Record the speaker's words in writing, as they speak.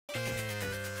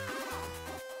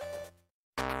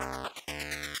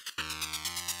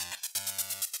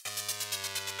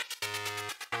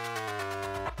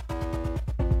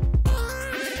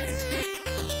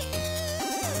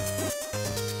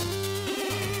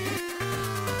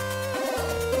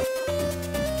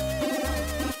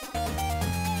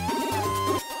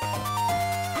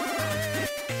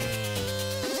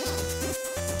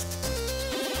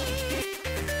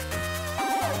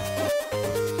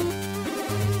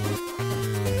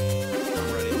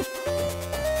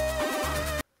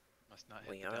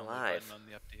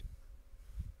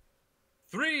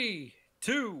Three,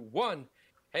 two, one.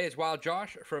 Hey, it's Wild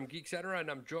Josh from Geek-Cetera,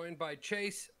 and I'm joined by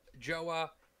Chase, Joa,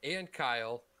 and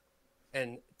Kyle.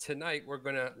 And tonight we're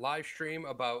going to live stream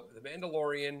about The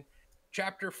Mandalorian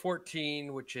Chapter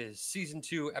 14, which is Season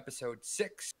 2, Episode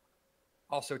 6,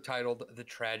 also titled The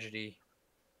Tragedy.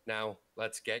 Now,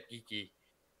 let's get geeky.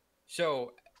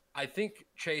 So, I think,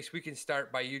 Chase, we can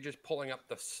start by you just pulling up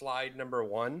the slide number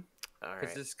 1. All Because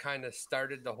right. this kind of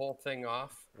started the whole thing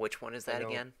off. Which one is that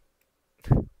again?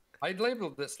 I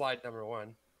labeled this slide number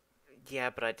 1. Yeah,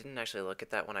 but I didn't actually look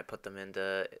at that when I put them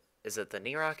into... Is it the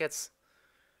knee rockets?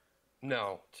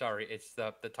 No, sorry, it's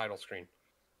the title screen.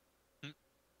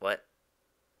 What?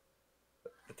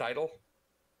 The title?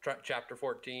 Chapter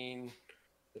 14,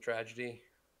 The Tragedy.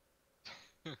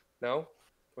 No?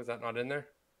 Was that not in there?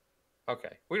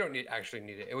 Okay, we don't actually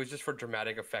need it. It was just for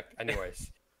dramatic effect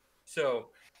anyways. So,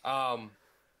 no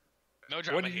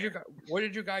drama what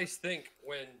did you guys think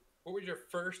what were your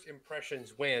first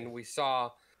impressions when we saw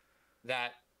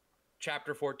that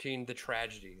Chapter 14, The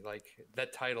Tragedy, like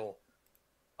that title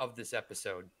of this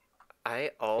episode?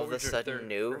 I all of a sudden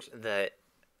knew that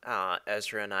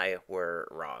Ezra and I were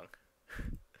wrong.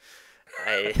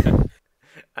 I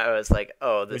was like,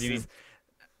 oh, this is...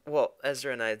 Well,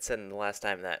 Ezra and I had said in the last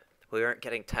time that we weren't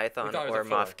getting Tython or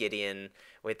Moff Gideon.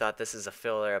 We thought this is a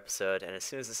filler episode, and as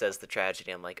soon as it says The Tragedy,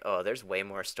 I'm like, oh, there's way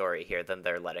more story here than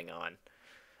they're letting on.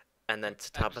 And then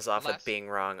to top us off with being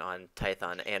wrong on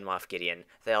Tython and Moff Gideon,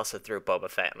 they also threw Boba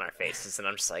Fett in our faces, and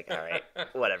I'm just like, all right,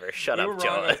 whatever, shut up, Jaws.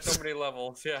 Wrong on so many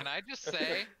levels, yeah. Can I just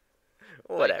say,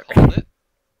 whatever. I called it.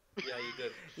 Yeah, you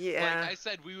did. Yeah. Like I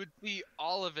said, we would see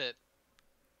all of it,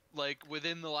 like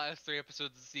within the last 3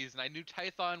 episodes of the season. I knew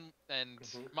Tython and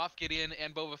Moff Gideon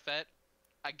and Boba Fett.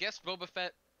 I guess Boba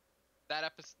Fett, that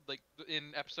episode, like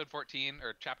in episode 14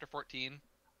 or chapter 14.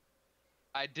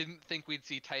 I didn't think we'd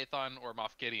see Tython or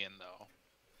Moff Gideon, though.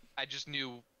 I just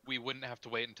knew we wouldn't have to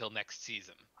wait until next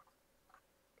season.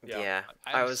 Yeah.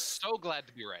 I was so glad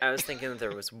to be right. I was thinking that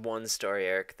there was one story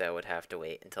arc that would have to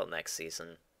wait until next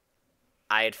season.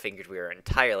 I had figured we were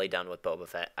entirely done with Boba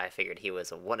Fett. I figured he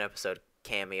was a 1-episode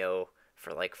cameo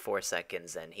for like 4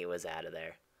 seconds and he was out of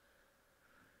there.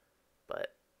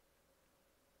 But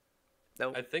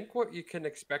nope. I think what you can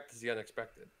expect is the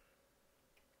unexpected.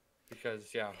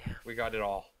 Because, yeah, we got it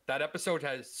all. That episode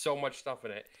has so much stuff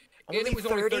in it. And it was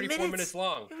only 34 minutes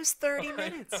long. It was 30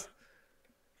 minutes.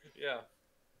 Yeah,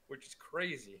 which is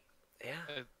crazy. Yeah.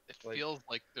 It feels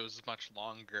like it was much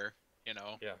longer, you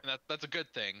know? Yeah. And that's a good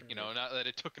thing, you know, not that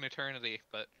it took an eternity,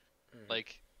 but,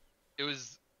 like, it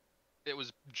was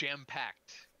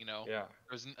jam-packed, you know? Yeah.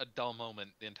 There wasn't a dull moment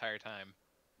the entire time.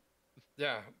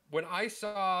 Yeah. When I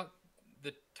saw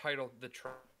the title, The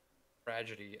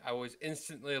Tragedy, I was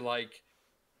instantly like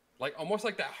almost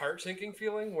like that heart-sinking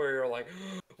feeling where you're like,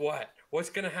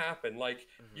 what's gonna happen? Like,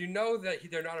 you know that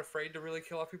they're not afraid to really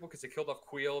kill off people because they killed off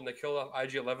Queel and they killed off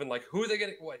IG-11. Like, who are they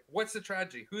gonna? What's the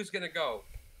tragedy? Who's gonna go?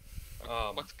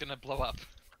 What's gonna blow up?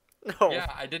 No.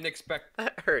 Yeah, I didn't expect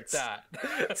that hurts. that.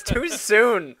 It's too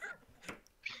soon.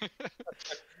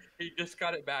 He just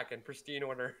got it back in pristine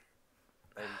order.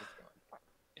 And just gone.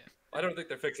 Yeah. I don't think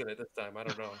they're fixing it this time. I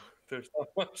don't know. There's not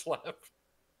much left.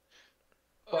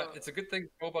 But it's a good thing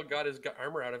Boba got his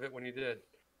armor out of it when he did.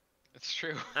 It's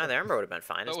true. Oh, the armor would have been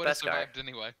fine. It's would have Beskar. survived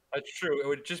anyway. That's true. It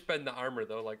would have just been the armor,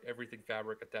 though. Like, everything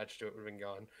fabric attached to it would have been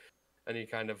gone. Any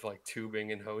kind of, like,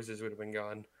 tubing and hoses would have been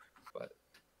gone. But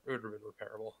it would have been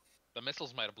repairable. The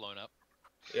missiles might have blown up.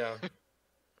 Yeah.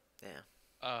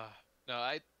 Yeah.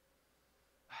 No,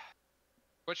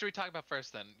 What should we talk about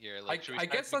first then? Here, like, I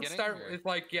guess let's start with,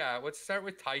 like, let's start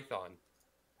with Tython.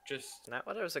 Just not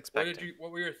what I was expecting. What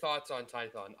were your thoughts on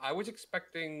Tython? I was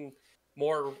expecting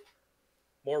more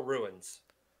ruins.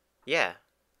 Yeah,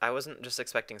 I wasn't just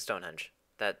expecting Stonehenge.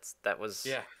 That was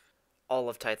all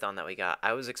of Tython that we got.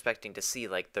 I was expecting to see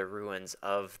like the ruins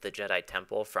of the Jedi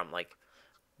Temple from like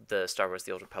the Star Wars: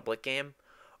 The Old Republic game,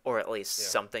 or at least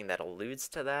something that alludes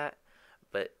to that.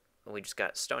 But we just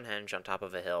got Stonehenge on top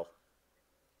of a hill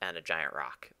and a giant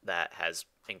rock that has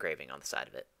engraving on the side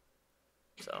of it.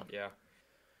 So yeah.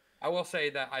 I will say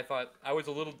that I thought I was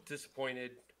a little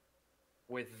disappointed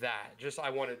with that. Just I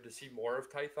wanted to see more of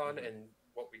Tython, and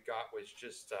what we got was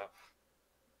just,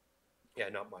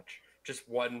 not much. Just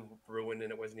one ruin,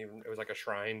 and it was like a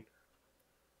shrine.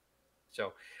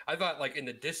 So I thought, like, in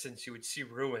the distance, you would see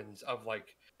ruins of,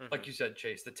 like you said,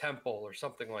 Chase, the temple or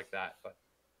something like that, but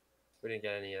we didn't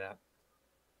get any of that.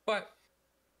 But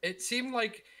it seemed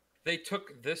like they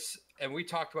took this, and we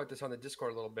talked about this on the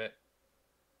Discord a little bit,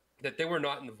 that they were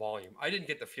not in the volume. I didn't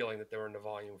get the feeling that they were in the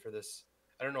volume for this.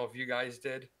 I don't know if you guys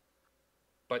did.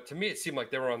 But to me, it seemed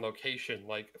like they were on location,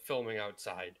 like filming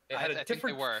outside. It had I think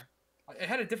they were. It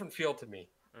had a different feel to me.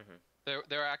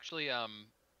 They're actually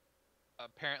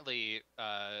apparently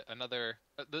another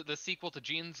the sequel to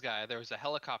Gene's Guy. There was a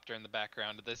helicopter in the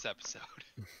background of this episode.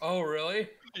 Oh, really?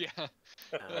 Yeah.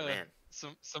 Oh man.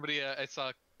 Somebody I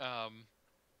saw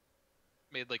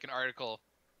made like an article.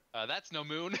 That's no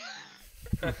moon.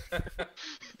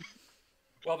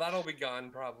 Well, that'll be gone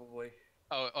probably.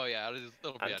 Oh yeah,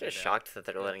 it'll be. I'm just shocked that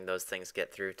they're letting those things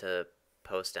get through to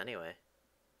post anyway.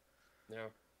 Yeah.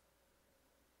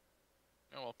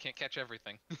 Oh well, can't catch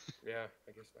everything. Yeah,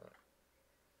 I guess not.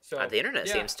 So the internet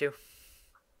seems to.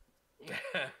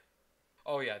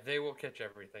 Oh yeah, they will catch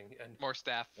everything and more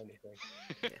staff. Anything.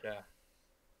 Yeah.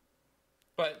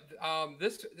 But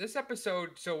this episode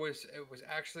it was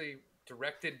actually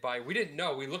directed by, we didn't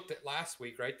know, we looked at last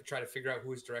week, right, to try to figure out who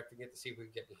was directing it to see if we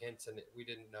could get any hints, and we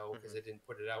didn't know because they didn't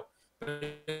put it out. But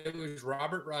it was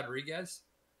Robert Rodriguez.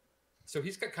 So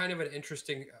he's got kind of an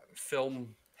interesting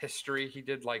film history. He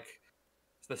did like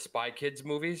the Spy Kids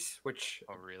movies, which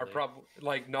are probably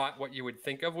like not what you would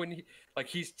think of when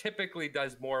he's typically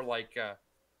does more like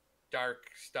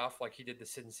dark stuff. Like he did the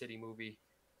Sin City movie.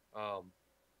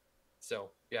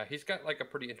 So yeah, he's got like a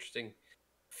pretty interesting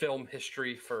film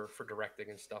history for directing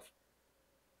and stuff.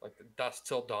 Like the Dusk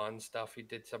Till Dawn stuff, he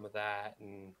did some of that,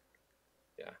 and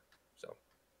yeah. So,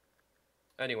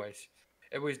 anyways,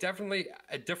 it was definitely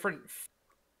a different.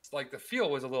 Like the feel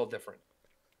was a little different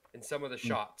in some of the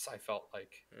shots. I felt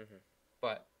like,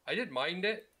 but I didn't mind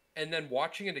it. And then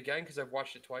watching it again, because I've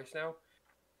watched it twice now,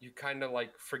 you kind of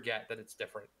like forget that it's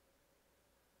different.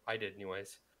 I did,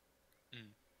 anyways.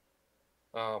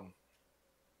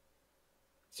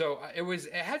 So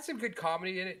it had some good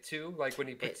comedy in it too, like when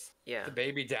he puts the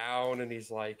baby down and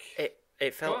he's like,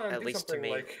 it felt at least to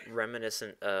me like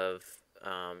reminiscent of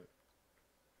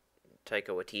Taika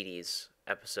Waititi's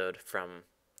episode from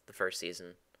the first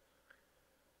season.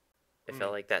 It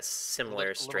felt like that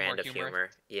similar strand of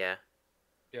humor. Yeah.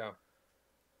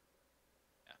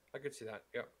 I could see that.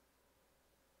 Yeah.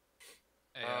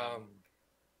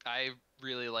 I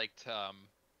really liked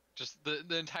just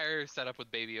the entire setup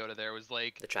with Baby Yoda. There was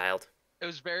like the child. It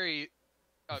was very.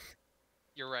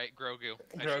 You're right, Grogu.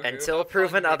 Until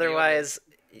proven otherwise,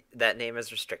 that name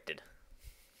is restricted.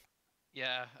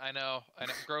 Yeah, I know.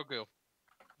 Grogu.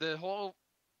 The whole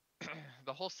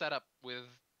setup with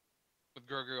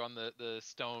Grogu on the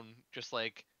stone, just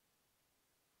like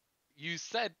you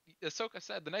said, Ahsoka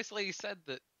said, the nice lady said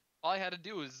that all I had to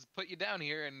do was put you down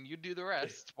here and you do the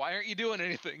rest. Why aren't you doing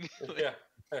anything?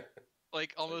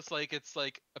 Like almost like it's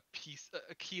like a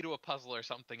key to a puzzle or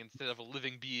something instead of a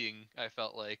living being. I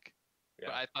felt like,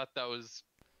 but I thought that was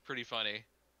pretty funny.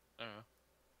 I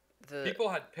don't know. People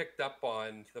had picked up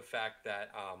on the fact that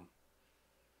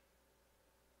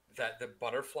that the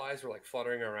butterflies were like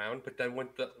fluttering around, but then when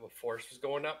the force was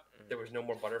going up, there was no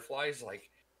more butterflies. Like,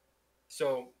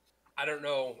 so I don't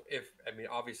know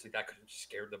obviously that could have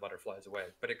scared the butterflies away,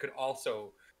 but it could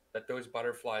also that those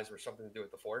butterflies were something to do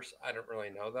with the force. I don't really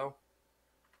know though.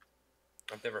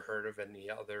 I've never heard of any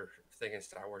other thing in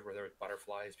Star Wars where there was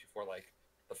butterflies before like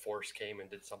the force came and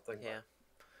did something. Yeah.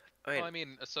 Well, I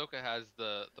mean, Ahsoka has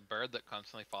the bird that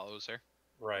constantly follows her.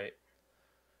 Right.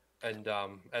 And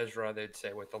Ezra, they'd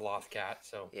say, with the Loth cat.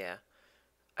 So yeah,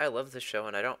 I love the show,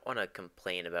 and I don't want to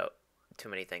complain about too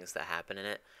many things that happen in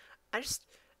it. I just,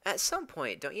 at some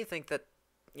point, don't you think that,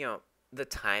 the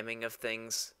timing of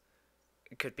things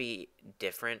could be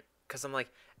different? Because I'm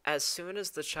like, as soon as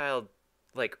the child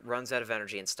like runs out of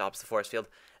energy and stops the force field,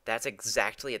 that's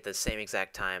exactly at the same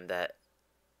exact time that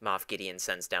Moff Gideon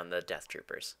sends down the Death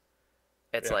Troopers.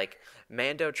 It's like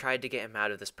Mando tried to get him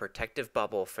out of this protective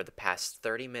bubble for the past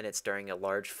 30 minutes during a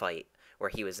large fight where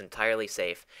he was entirely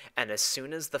safe, and as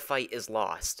soon as the fight is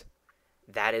lost,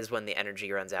 that is when the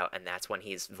energy runs out, and that's when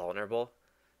he's vulnerable.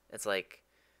 It's like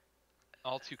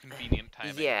all too convenient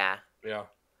timing. Yeah.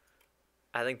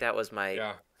 I think that was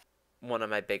one of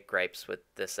my big gripes with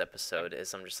this episode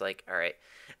is I'm just like, all right,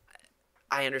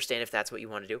 I understand if that's what you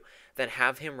want to do, then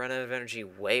have him run out of energy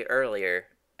way earlier,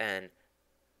 and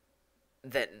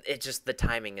then the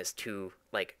timing is too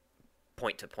like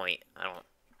point to point. I don't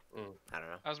know.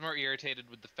 I was more irritated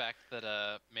with the fact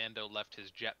that Mando left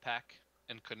his jetpack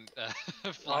and couldn't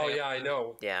fly. Oh yeah, I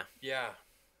know. Yeah.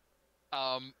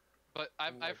 But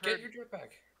I've heard get your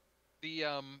jetpack.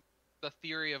 The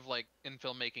theory of like in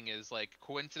filmmaking is like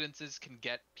coincidences can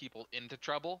get people into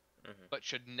trouble, but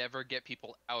should never get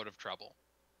people out of trouble.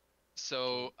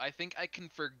 So I think I can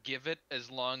forgive it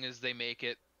as long as they make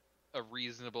it a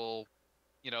reasonable,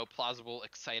 plausible,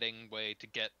 exciting way to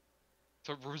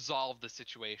resolve the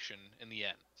situation in the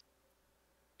end.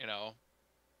 You know,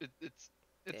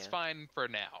 it's fine for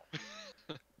now.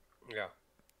 Yeah.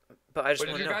 But I just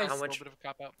want to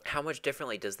know how much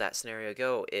differently does that scenario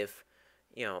go if,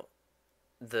 you know,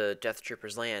 the Death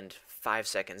Troopers land 5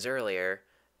 seconds earlier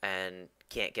and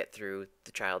can't get through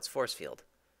the child's force field?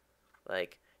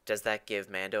 Like, does that give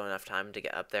Mando enough time to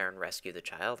get up there and rescue the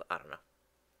child? I don't know.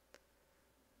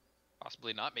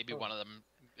 Possibly not. Maybe one of them.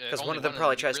 Because one of them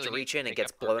probably tries to reach in and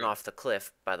gets blown off the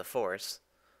cliff by the Force,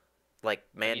 like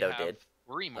Mando did.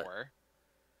 3 more.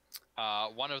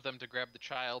 One of them to grab the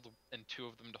child, and 2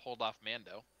 of them to hold off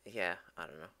Mando. Yeah, I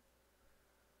don't know.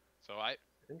 So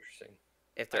Interesting.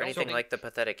 If they're anything like the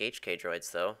pathetic HK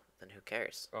droids, though, then who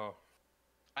cares? Oh.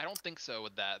 I don't think so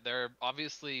with that. They're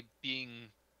obviously being...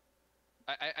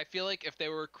 I feel like if they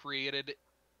were created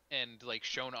and, like,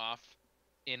 shown off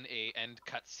in a end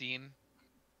cutscene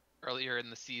earlier in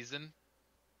the season,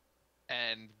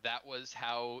 and that was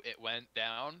how it went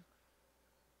down,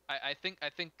 I think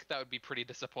that would be pretty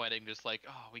disappointing. Just like,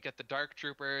 oh, we get the Dark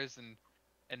Troopers,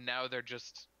 and now they're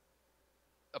just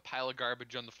a pile of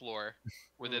garbage on the floor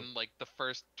within like the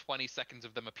first 20 seconds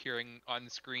of them appearing on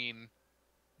screen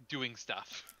doing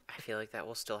stuff. I feel like that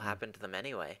will still happen to them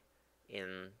anyway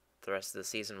in the rest of the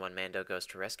season when Mando goes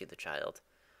to rescue the child.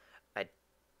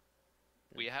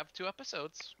 We have 2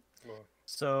 episodes.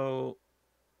 So,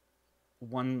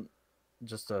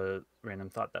 just a random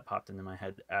thought that popped into my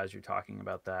head as you're talking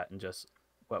about that and just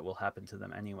what will happen to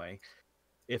them anyway.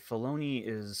 If Filoni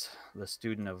is the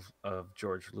student of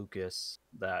George Lucas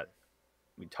that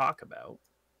we talk about,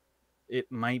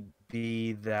 it might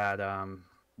be that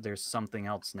there's something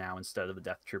else now instead of the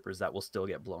Death Troopers that will still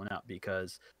get blown up,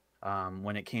 because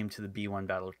when it came to the B1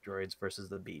 battle droids versus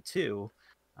the B2,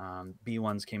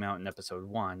 B1s came out in episode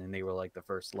 1 and they were like the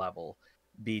first level.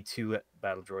 B2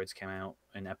 battle droids came out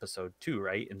in episode 2,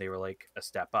 right? And they were like a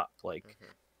step up, like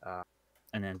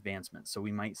an advancement. So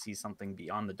we might see something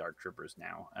beyond the Dark Troopers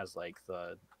now as like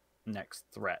the next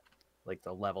threat, like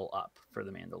the level up for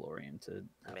the Mandalorian to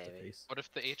have to face. What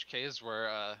if the HKs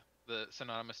were the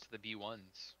synonymous to the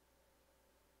B1s,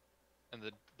 and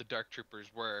the Dark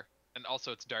Troopers were, and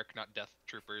also it's Dark, not Death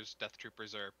Troopers. Death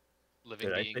Troopers are living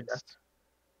beings.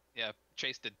 Yeah,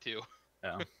 Chase did too.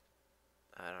 Oh.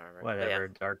 I don't remember. Whatever,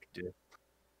 Dark do.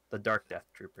 The Dark Death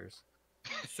Troopers.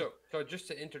 So just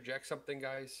to interject something,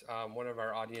 guys, one of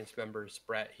our audience members,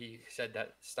 Brett, he said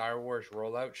that Star Wars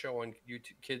rollout show on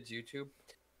YouTube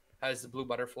has the blue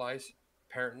butterflies.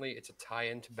 Apparently, it's a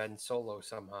tie-in to Ben Solo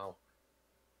somehow.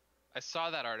 I saw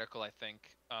that article. I think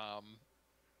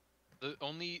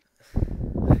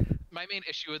my main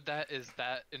issue with that is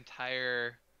that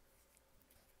entire.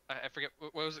 I forget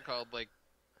what was it called, like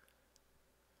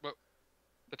what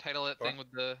the title of that thing with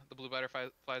the blue butterflies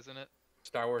in it.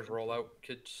 Star Wars rollout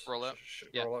kids rollout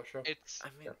show.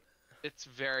 It's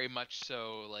very much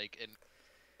so like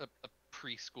a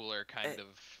preschooler kind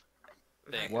of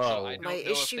thing. Whoa. So I don't know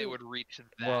if they would reach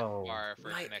that far for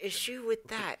a connection. My issue with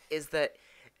that is that,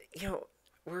 you know,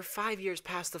 we're 5 years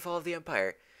past the fall of the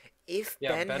Empire. If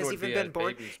Ben has even been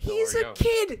born, he's a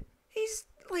kid. He's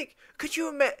like, could you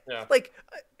imagine? Yeah. Like,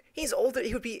 he's older.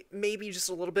 He would be maybe just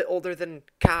a little bit older than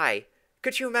Kai.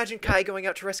 Could you imagine Kai going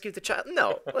out to rescue the child?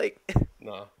 No, like.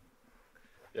 No.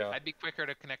 Yeah. I'd be quicker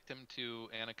to connect him to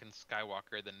Anakin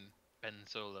Skywalker than Ben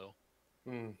Solo.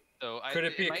 So could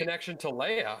it be a connection to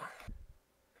Leia?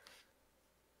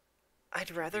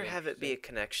 I'd rather have it be a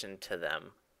connection to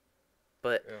them,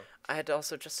 but I'd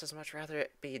also just as much rather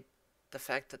it be the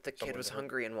fact that the kid was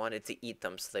hungry and wanted to eat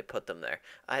them, so they put them there.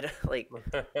 I'd like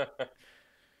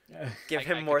give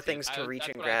him more things to reach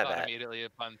and grab at. Immediately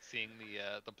upon seeing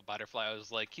the butterfly, I was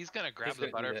like, he's gonna grab the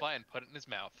butterfly and put it in his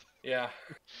mouth. Yeah.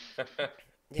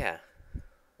 Yeah.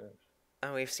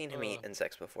 And we've seen him eat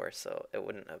insects before, so it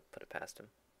wouldn't have put it past him.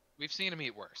 We've seen him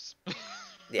eat worse.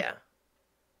 Yeah.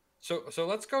 So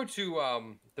let's go to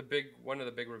one of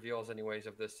the big reveals, anyways,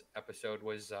 of this episode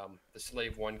was the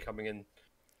Slave One coming in.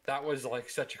 That was like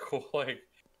such a cool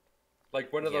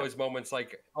like one of those moments,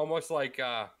 like almost like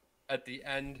at the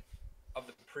end of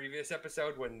the previous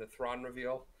episode when the Thrawn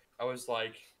reveal, I was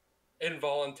like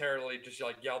involuntarily just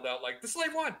like yelled out like the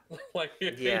Slave One. Like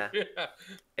yeah.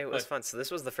 It was fun. So this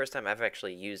was the first time I've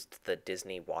actually used the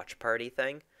Disney Watch Party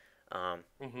thing.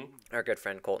 Our good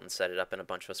friend Colton set it up and a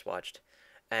bunch of us watched.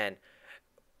 And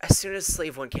as soon as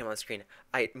Slave One came on screen,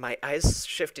 my eyes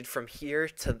shifted from here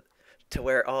to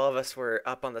where all of us were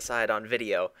up on the side on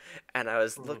video, and I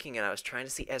was looking and I was trying to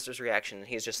see Ezra's reaction, and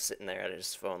he's just sitting there at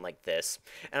his phone like this,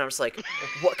 and I was like,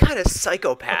 what kind of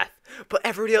psychopath? But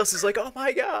everybody else is like, oh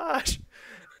my gosh!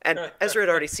 And Ezra had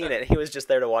already seen it, and he was just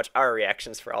there to watch our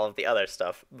reactions for all of the other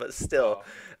stuff, but still,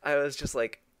 I was just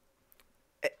like,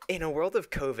 In a world of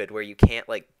COVID where you can't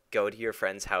like go to your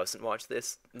friend's house and watch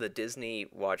this, the Disney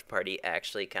watch party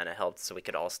actually kind of helped, so we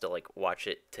could all still like watch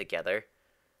it together.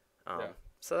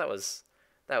 So that was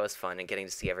fun, and getting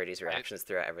to see everybody's reactions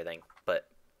throughout everything. But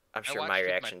I'm sure my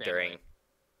reaction during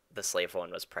the slave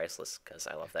one was priceless because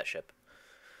I love that ship.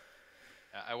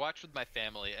 I watched with my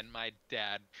family, and my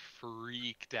dad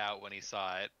freaked out when he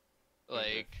saw it.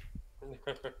 Like,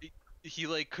 he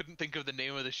like couldn't think of the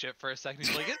name of the ship for a second.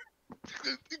 He's like,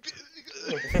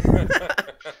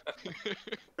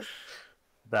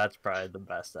 That's probably the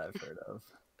best I've heard of.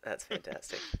 That's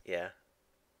fantastic. Yeah.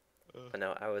 But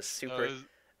no, I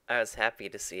was happy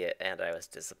to see it, and I was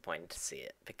disappointed to see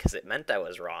it because it meant I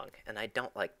was wrong, and I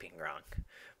don't like being wrong.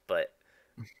 But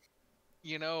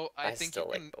you know, I think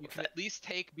you can at least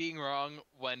take being wrong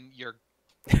when you're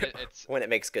it's when it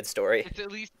makes good story. It's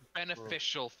at least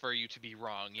beneficial for you to be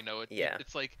wrong. You know,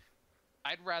 it's like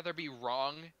I'd rather be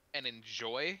wrong and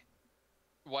enjoy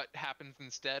what happens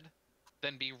instead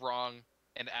than be wrong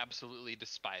and absolutely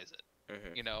despise it.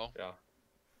 Mm-hmm. You know? Yeah.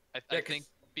 I think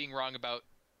being wrong about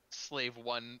Slave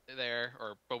 1 there,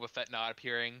 or Boba Fett not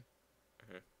appearing,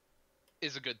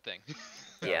 is a good thing.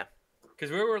 Yeah.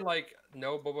 Because we were like,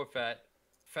 no Boba Fett,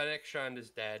 Fennec Shand is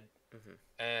dead,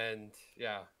 and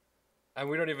and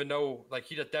we don't even know, like,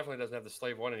 he definitely doesn't have the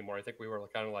Slave 1 anymore. I think we were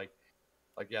kind of like,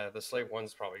 yeah, the Slave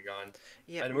 1's probably gone.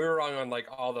 Yeah. And we were wrong on, like,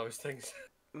 all those things.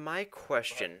 My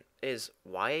question is,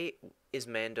 why is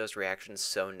Mando's reaction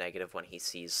so negative when he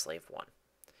sees Slave 1?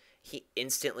 He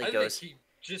instantly goes... Think he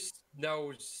just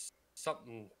knows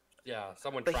something,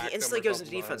 someone But he instantly goes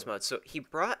into defense mode. So he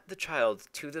brought the child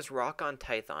to this rock on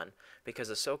Tython because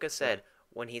Ahsoka said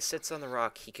when he sits on the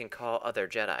rock, he can call other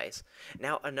Jedis.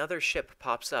 Now another ship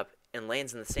pops up and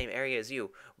lands in the same area as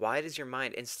you. Why does your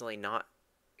mind instantly not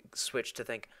switch to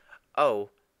think, oh,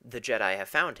 the Jedi have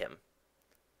found him?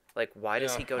 Like, why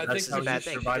does he go, this is a bad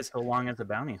thing? Because so long as a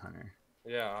bounty hunter.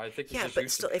 Yeah, I think. Yeah,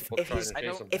 but still, if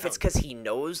it's because he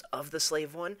knows of the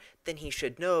Slave 1, then he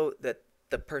should know that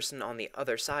the person on the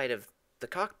other side of the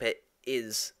cockpit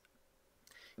is.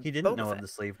 He didn't know of the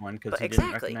Slave 1 because he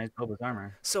didn't recognize Boba's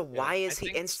armor. So why is he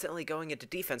instantly going into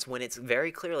defense when it's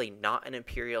very clearly not an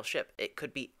Imperial ship? It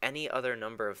could be any other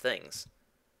number of things.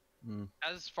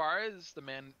 As far as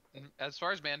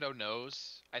Mando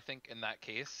knows, I think in that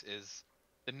case is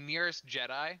the nearest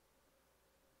Jedi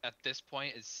at this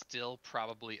point is still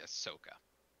probably Ahsoka.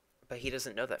 But he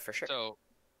doesn't know that for sure. So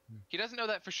he doesn't know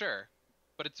that for sure,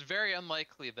 but it's very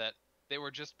unlikely that they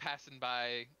were just passing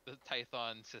by the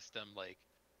Tython system like,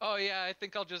 oh yeah, I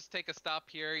think I'll just take a stop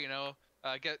here, you know,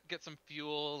 get some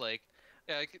fuel, like,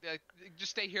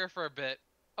 just stay here for a bit.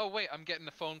 Oh wait, I'm getting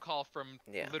a phone call from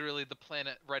literally the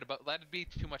planet right about. That'd be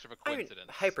too much of a coincidence.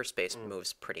 I mean, hyperspace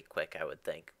moves pretty quick, I would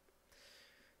think.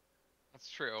 That's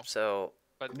true. So.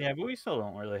 But we still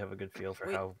don't really have a good feel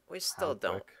for how. We still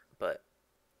don't, but.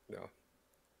 No.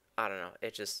 I don't know.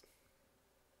 It just.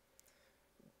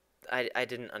 I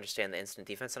didn't understand the instant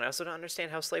defense, and I also don't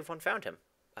understand how Slave 1 found him.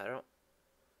 I don't.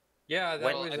 Yeah.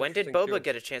 When did Boba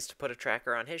get a chance to put a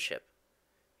tracker on his ship?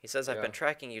 He says, "I've been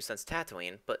tracking you since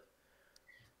Tatooine," but.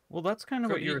 Well, that's kind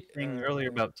of what you were saying earlier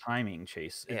about timing,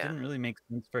 Chase. It didn't really make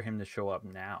sense for him to show up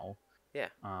now. Yeah.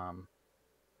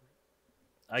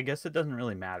 I guess it doesn't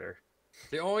really matter.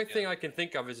 The only thing I can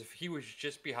think of is if he was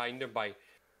just behind him by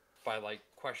like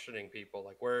questioning people,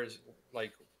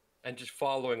 like and just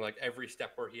following like every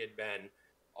step where he had been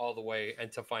all the way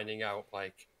into finding out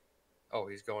like, oh,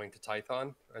 he's going to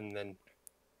Tython, and then.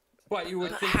 But you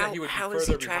would think that he would be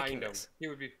further behind him. He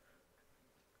would be.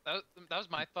 That was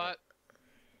my thought.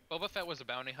 Boba Fett was a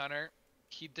bounty hunter.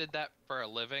 He did that for a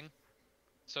living,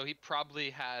 so he probably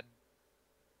had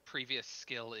previous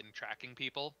skill in tracking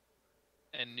people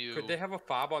and knew. Could they have a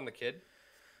fob on the kid?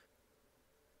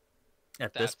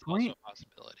 At this point, also a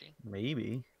possibility.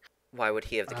 Maybe. Why would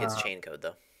he have the kid's chain code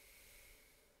though?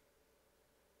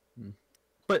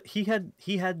 But he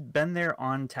had been there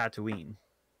on Tatooine.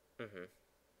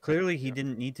 Clearly, he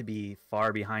didn't need to be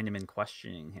far behind him in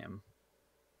questioning him.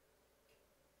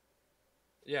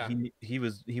 Yeah, he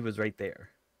was right there.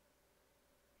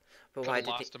 But why did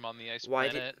lost him on the ice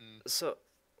planet? So,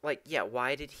 like,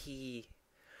 why did he?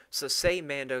 So, say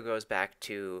Mando goes back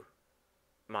to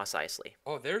Mos Eisley.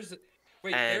 Oh, there's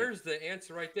the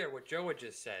answer right there. What Joe had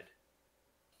just said,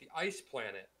 the ice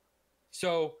planet.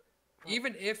 So,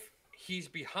 even if he's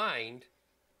behind,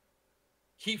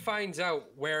 he finds out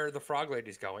where the Frog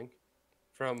Lady's going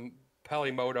from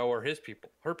Pelimoto or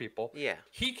her people. Yeah.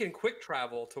 He can quick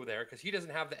travel to there because he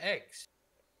doesn't have the eggs.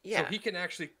 Yeah. So he can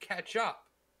actually catch up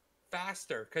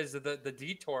faster because of the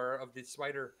detour of the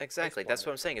spider. Exactly. That's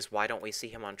what I'm saying. Is why don't we see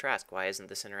him on Trask? Why isn't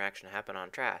this interaction happen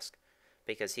on Trask?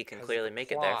 Because he can clearly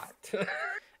make it there.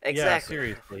 Exactly. Yeah,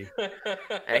 seriously.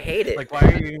 I hate it. Like, why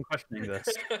are you even questioning this?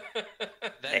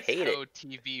 That's hate how it.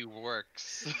 TV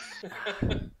works.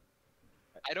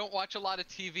 I don't watch a lot of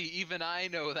TV. Even I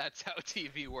know that's how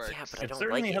TV works. Yeah, but I It's don't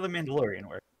certainly like how it. the Mandalorian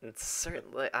works. It's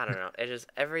certainly, I don't know. It just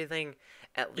everything.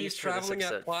 At least He's traveling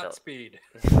at plot speed.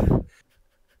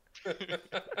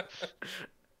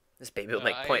 This baby will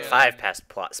make 0.5 past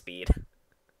plot speed.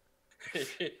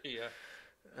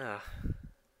 Yeah.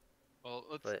 Well,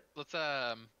 let's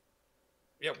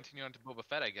Yep. continue on to Boba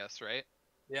Fett, I guess, right?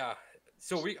 Yeah.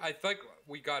 So I think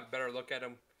we got a better look at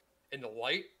him in the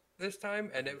light this time,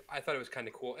 and I thought it was kind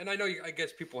of cool. And I know, I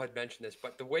guess people had mentioned this,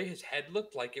 but the way his head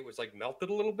looked like it was like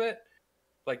melted a little bit,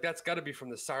 like that's got to be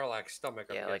from the Sarlacc stomach.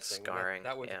 I'm like guessing. scarring.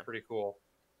 That was pretty cool.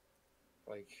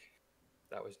 Like,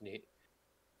 that was neat.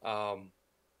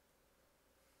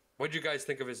 What'd you guys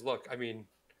think of his look? I mean,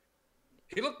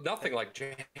 he looked nothing like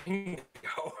Django,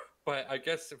 but I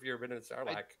guess if you've been in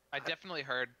Sarlacc, I definitely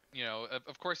heard, you know,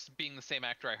 of course, being the same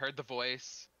actor, I heard the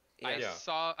voice. Yeah.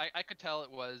 I could tell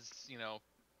it was, you know.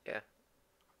 Yeah.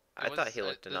 I thought he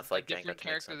looked enough like Django to make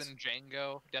sense. A different character than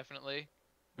Django, definitely.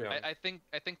 Yeah. I think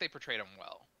they portrayed him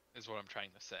well, is what I'm trying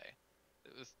to say.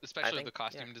 Especially the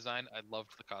costume design. I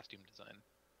loved the costume design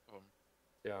of him.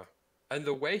 Yeah. And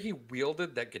the way he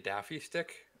wielded that Gaddafi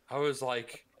stick, I was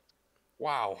like,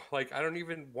 wow, like I don't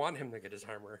even want him to get his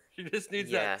armor. He just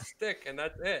needs that stick, and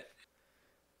that's it.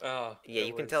 Yeah,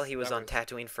 you can tell he was on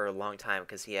Tatooine for a long time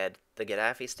because he had the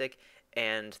Gaddafi stick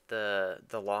and the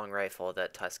long rifle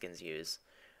that Tuskens use.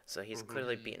 So he's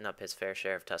clearly beaten up his fair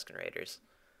share of Tusken Raiders.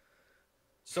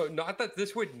 So not that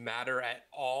this would matter at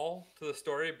all to the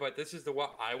story, but this is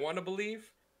what I want to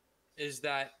believe, is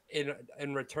that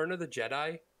in Return of the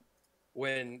Jedi,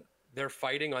 when they're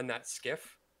fighting on that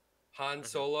skiff, Han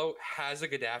Solo has a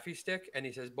Gaddafi stick, and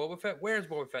he says, "Boba Fett, where's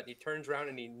Boba Fett?" And he turns around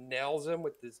and he nails him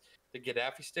with the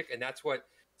Gaddafi stick, and that's what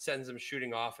sends him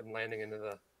shooting off and landing into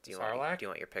the Sarlacc. Do you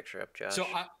want your picture up, Josh? So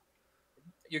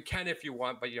you can if you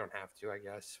want, but you don't have to, I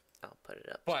guess. I'll put it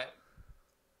up. But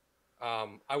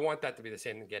I want that to be the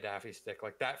same Gaddafi stick.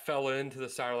 Like, that fell into the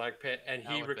Sarlacc pit, and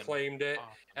he reclaimed it,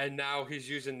 and now he's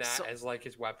using that as like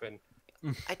his weapon.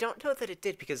 I don't know that it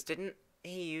did, because didn't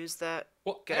he use that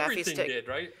Gaddafi everything stick? Did,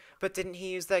 right? But didn't he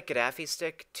use that Gaddafi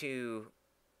stick to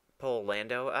pull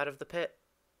Lando out of the pit?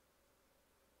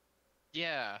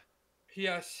 Yeah.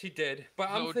 Yes, he did. But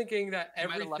I'm thinking that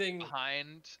everything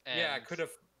behind. Could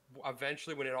have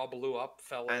eventually, when it all blew up,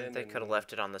 fell in. And they could have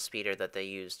left it on the speeder that they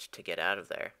used to get out of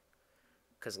there.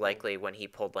 Because likely when he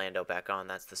pulled Lando back on,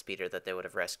 that's the speeder that they would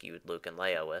have rescued Luke and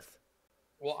Leia with.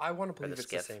 Well, I want to believe it's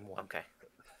the same one. Okay.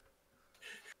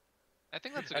 I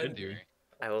think that's a good theory.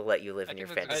 I will let you live in your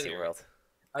fantasy world.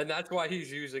 And that's why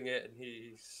he's using it,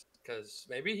 and because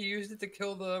maybe he used it to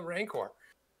kill the Rancor.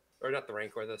 Or not the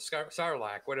Rancor, the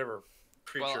Sarlacc, whatever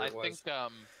creature it was.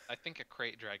 I think a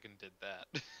crate dragon did that.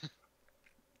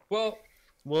 well,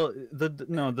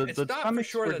 the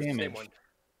stomachs were damaged.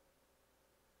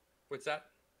 What's that?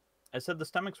 I said the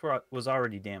stomachs was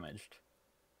already damaged.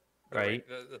 Right?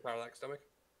 The Sarlacc stomach?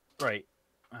 Right.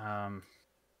 I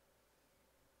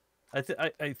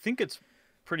think it's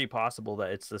pretty possible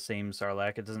that it's the same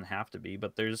Sarlacc. It doesn't have to be,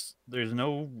 but there's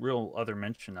no real other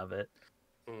mention of it.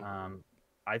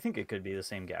 I think it could be the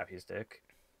same Gaffy stick.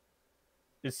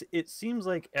 It seems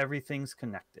like everything's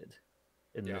connected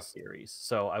in this series,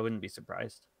 so I wouldn't be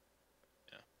surprised.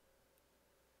 Yeah,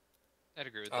 I'd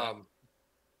agree with that.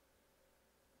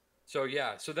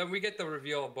 So then we get the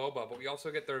reveal of Boba, but we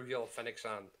also get the reveal of Fennec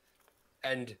Shand,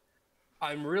 and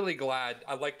I'm really glad.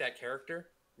 I like that character.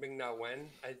 Ming-Na Wen,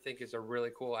 I think, is a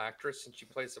really cool actress, and she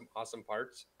plays some awesome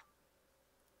parts.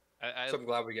 So I'm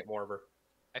glad we get more of her.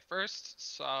 I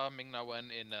first saw Ming-Na Wen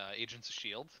in Agents of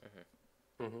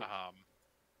S.H.I.E.L.D.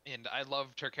 And I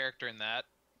loved her character in that.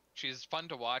 She's fun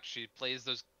to watch. She plays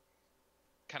those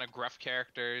kind of gruff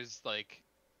characters. Like,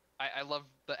 I love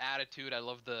the attitude. I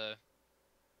love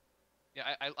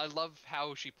I love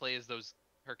how she plays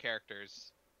her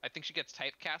characters. I think she gets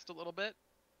typecast a little bit,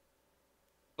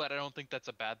 but I don't think that's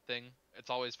a bad thing.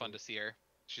 It's always fun to see her.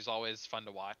 She's always fun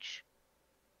to watch.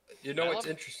 You know what's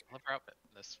interesting? I love her outfit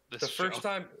in this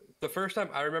the first time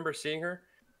I remember seeing her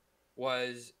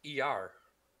was ER.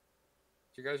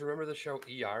 Do you guys remember the show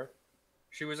ER?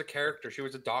 She was a character. She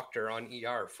was a doctor on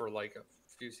ER for like a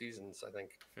few seasons, I think.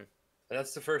 And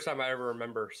that's the first time I ever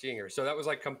remember seeing her. So that was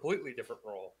like completely different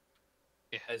role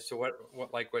as to what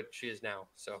she is now.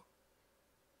 So,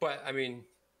 but I mean,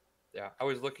 yeah, I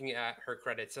was looking at her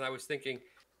credits and I was thinking,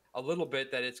 a little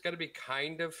bit that it's going to be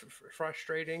kind of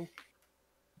frustrating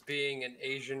being an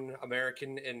Asian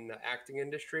American in the acting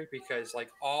industry, because like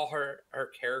all her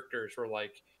characters were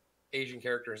like Asian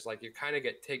characters. Like you kind of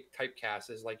get typecast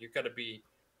as like you got to be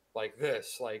like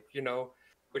this, like, you know,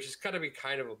 which is going to be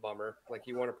kind of a bummer. Like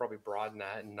you want to probably broaden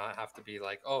that and not have to be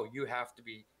like, oh, you have to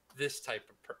be this type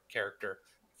of character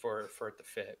for it to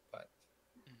fit. But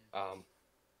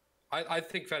I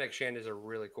think Fennec Shand is a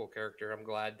really cool character. I'm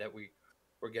glad that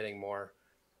we're getting more.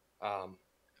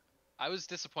 I was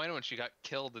disappointed when she got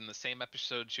killed in the same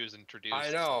episode she was introduced. I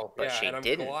know, but yeah, she and I'm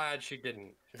didn't. glad she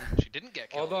didn't. She didn't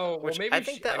get killed. Although, well, maybe I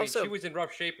think that also... she was in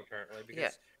rough shape apparently,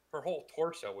 because her whole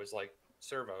torso was like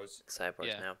servos.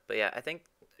 Cyborgs now. But yeah, I think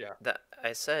that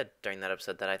I said during that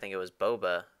episode that I think it was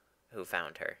Boba who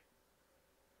found her.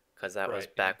 Because that was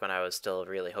back when I was still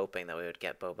really hoping that we would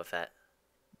get Boba Fett.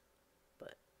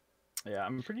 But yeah,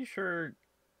 I'm pretty sure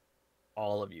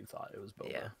all of you thought it was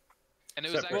Boba. Yeah. And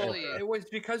it was actually... Well, it was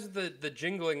because of the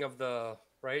jingling of the,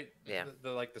 right? Yeah.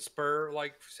 The like the spur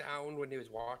like sound when he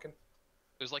was walking.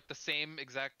 It was like the same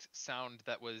exact sound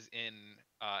that was in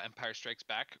Empire Strikes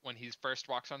Back when he first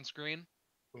walks on screen.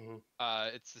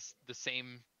 Mm-hmm. It's the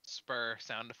same spur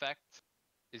sound effect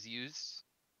is used.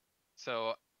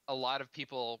 So a lot of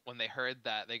people, when they heard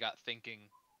that, they got thinking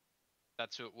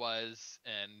that's who it was,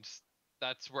 and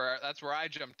that's where I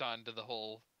jumped onto the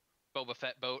whole Boba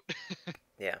Fett boat.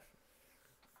 Yeah.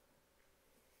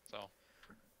 So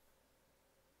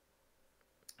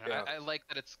yeah. I like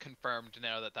that it's confirmed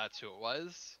now that that's who it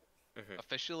was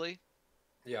officially.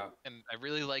 Yeah. And I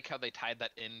really like how they tied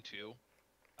that into.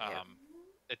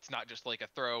 It's not just like a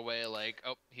throwaway, like,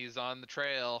 oh, he's on the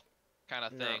trail kind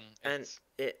of thing. And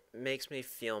it makes me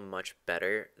feel much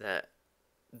better that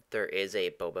there is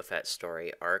a Boba Fett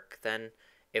story arc then,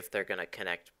 if they're going to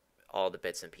connect all the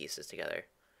bits and pieces together.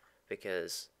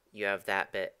 Because you have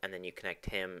that bit, and then you connect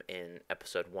him in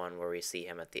episode 1 where we see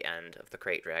him at the end of the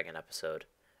Crate Dragon episode,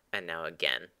 and now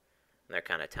again. And they're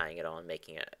kind of tying it all and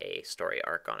making it a story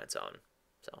arc on its own.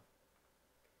 So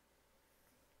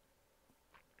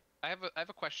I have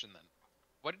a question then.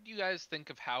 What did you guys think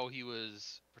of how he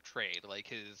was portrayed? Like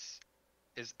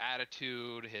his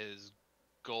attitude, his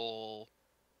goal?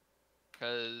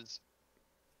 Because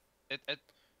it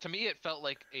to me it felt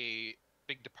like a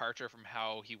big departure from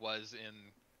how he was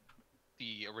in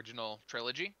the original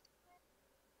trilogy.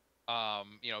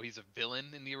 You know, he's a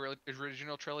villain in the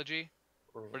original trilogy,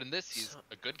 but in this he's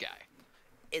a good guy.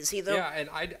 Is he though? Yeah, and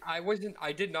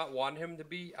I did not want him to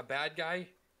be a bad guy,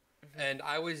 and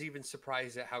I was even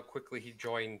surprised at how quickly he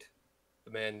joined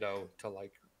the Mando to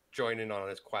like join in on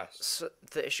his quest. So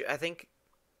the issue, I think,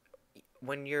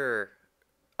 when you're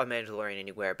a Mandalorian and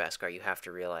you wear a Beskar, you have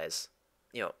to realize,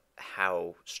 you know,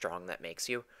 how strong that makes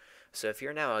you. So if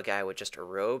you're now a guy with just a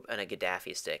robe and a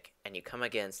Gaddafi stick, and you come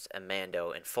against a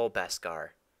Mando in full Beskar,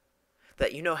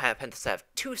 that you know happens to have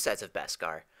 2 sets of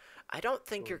Beskar, I don't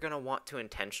think you're going to want to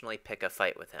intentionally pick a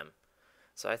fight with him.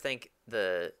 So I think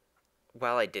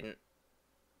while I didn't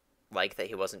like that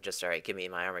he wasn't just, alright, give me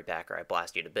my armor back or I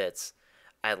blast you to bits,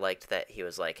 I liked that he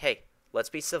was like, hey, let's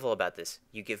be civil about this.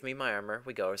 You give me my armor,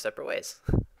 we go our separate ways.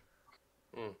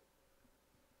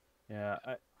 Yeah,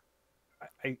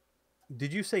 I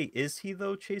did you say is he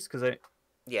though, Chase? Because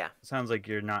yeah, it sounds like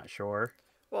you're not sure.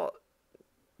 Well,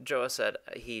 Joa said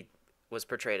he was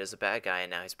portrayed as a bad guy,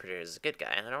 and now he's portrayed as a good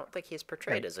guy, and I don't think he's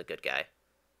portrayed as a good guy.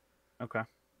 Okay.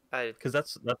 Because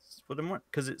that's what I'm wondering.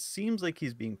 Because it seems like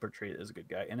he's being portrayed as a good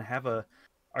guy, and I have a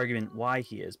argument why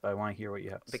he is, but I want to hear what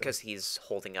you have to say. Because he's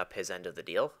holding up his end of the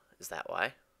deal. Is that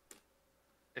why?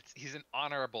 He's an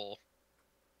honorable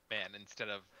man instead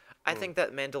of... I think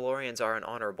that Mandalorians are an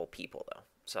honorable people, though.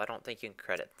 So I don't think you can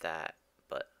credit that.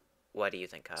 But what do you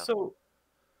think, Kyle? So,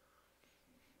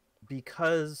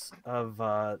 because of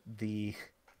the...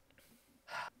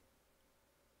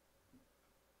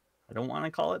 I don't want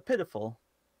to call it pitiful,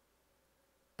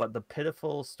 but the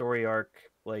pitiful story arc,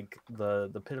 like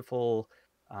the pitiful...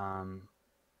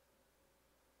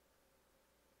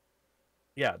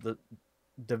 the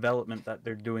development that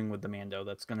they're doing with the Mando,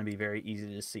 that's going to be very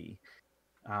easy to see.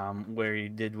 Where you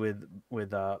did with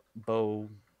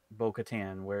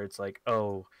Bo-Katan, where it's like,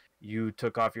 oh, you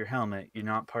took off your helmet, you're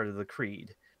not part of the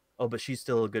creed. Oh, but she's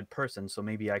still a good person, so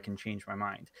maybe I can change my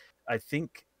mind. I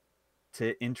think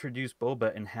to introduce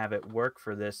Boba and have it work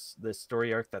for this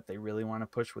story arc that they really want to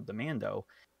push with the Mando,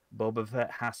 Boba Fett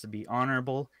has to be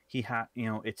honorable.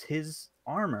 It's his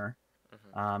armor,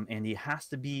 and he has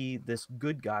to be this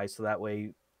good guy, so that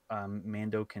way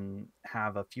Mando can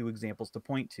have a few examples to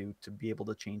point to be able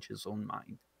to change his own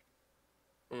mind.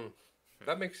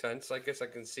 That makes sense. I guess I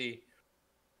can see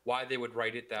why they would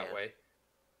write it that way.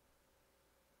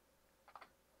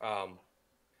 I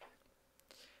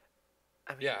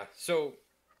mean, yeah. So,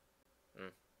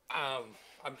 I'm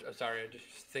sorry. I'm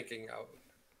just thinking out.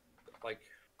 Like,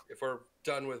 if we're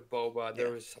done with Boba,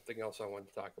 there was something else I wanted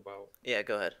to talk about. Yeah,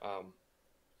 go ahead.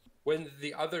 When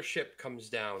the other ship comes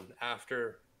down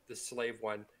after the slave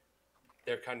one,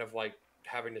 they're kind of like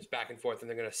having this back and forth, and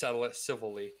they're going to settle it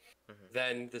civilly.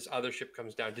 Then this other ship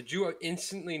comes down. Did you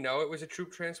instantly know it was a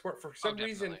troop transport? For some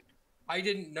reason, I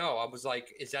didn't know. I was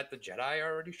like, "Is that the Jedi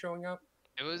already showing up?"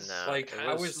 It was like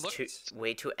I was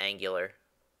way too angular.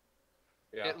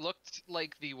 Yeah, it looked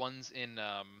like the ones in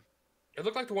It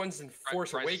looked like the ones in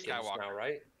Force Awakens now,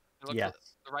 right? Yes.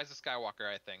 The Rise of Skywalker,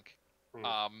 I think.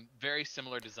 Very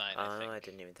similar design. Oh, I think. I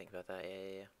didn't even think about that.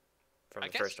 Yeah. From the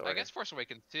guess, First Order. I guess Force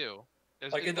Awakens too.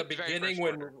 Like in the beginning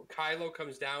when Kylo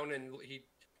comes down and he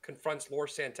confronts Lord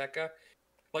Santeca.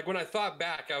 Like when I thought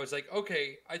back, I was like,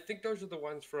 okay, I think those are the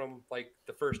ones from like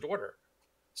the First Order.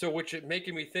 So which is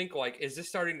making me think like, is this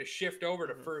starting to shift over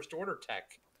to First Order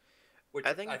tech? Which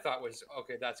I thought was,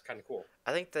 okay, that's kind of cool.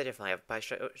 I think they definitely have. By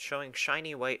showing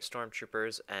shiny white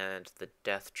stormtroopers and the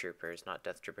Death Troopers, not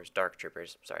Death Troopers, Dark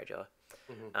Troopers, sorry, Joe.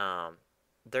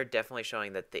 They're definitely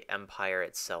showing that the Empire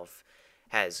itself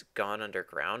has gone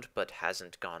underground but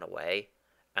hasn't gone away,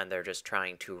 and they're just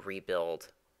trying to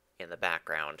rebuild in the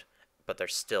background, but they're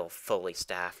still fully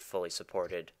staffed, fully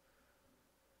supported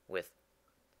with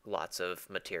lots of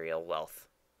material wealth.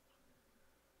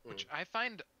 Which I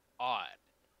find odd.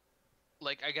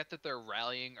 Like, I get that they're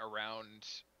rallying around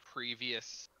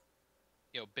previous,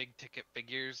 big ticket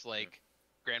figures like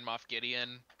Grand Moff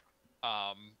Gideon.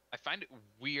 I find it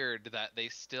weird that they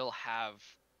still have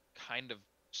kind of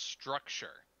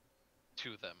structure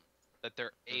to them, that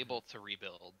they're able to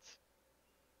rebuild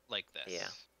like this.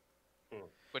 Yeah.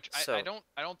 Which I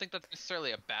don't think that's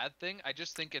necessarily a bad thing. I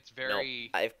just think it's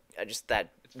very. No, I just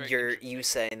you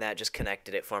saying that just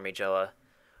connected it for me, Joa.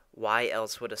 Why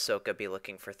else would Ahsoka be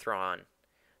looking for Thrawn?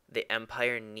 The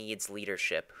Empire needs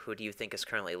leadership. Who do you think is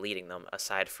currently leading them,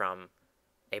 aside from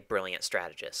a brilliant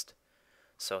strategist?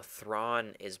 So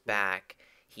Thrawn is back.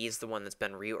 He's the one that's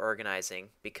been reorganizing,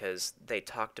 because they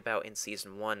talked about in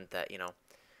Season 1 that,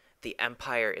 the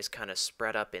Empire is kind of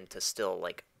spread up into still,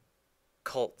 like,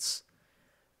 cults.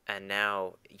 And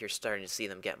now you're starting to see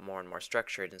them get more and more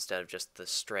structured instead of just the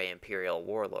stray Imperial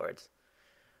warlords.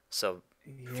 So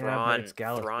Thrawn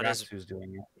is who's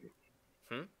doing it.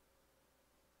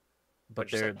 But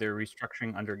they're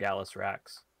restructuring under Gallus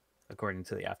Rax, according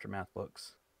to the Aftermath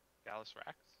books. Gallus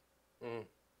Rax?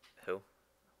 Who?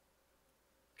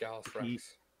 Gallus Rax.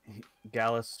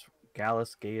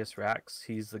 Gaius Rax.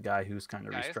 He's the guy who's kind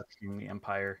of restructuring the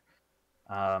Empire,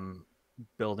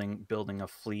 building a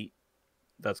fleet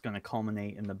that's going to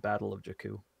culminate in the Battle of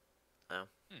Jakku. Oh.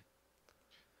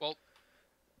 Well,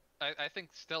 I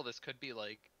think still this could be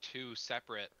like two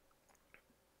separate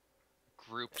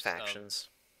groups. Factions.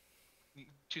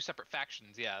 Two separate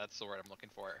factions, yeah, that's the word I'm looking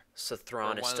for. So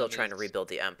Thrawn is still trying to rebuild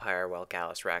the Empire while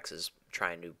Gallus Rax is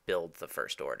trying to build the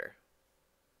First Order.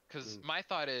 Because my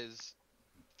thought is,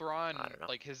 Thrawn,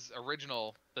 like his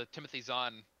original, the Timothy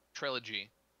Zahn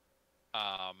trilogy,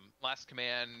 Last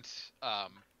Command,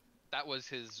 that was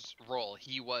his role.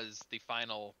 He was the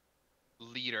final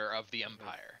leader of the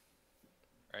Empire,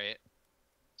 right?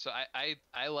 So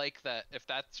I like that. If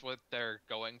that's what they're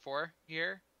going for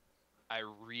here, I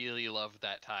really love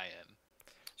that tie-in.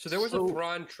 So there was a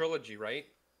Thrawn trilogy, right?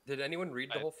 Did anyone read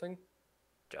the whole thing?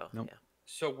 Joe, nope. Yeah.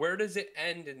 So where does it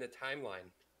end in the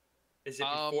timeline? Is it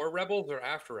before Rebels or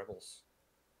after Rebels?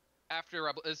 After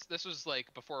Rebels. This was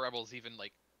like before Rebels even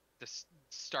like this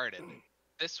started.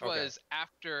 This was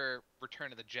after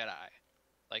Return of the Jedi.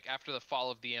 Like after the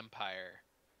fall of the Empire,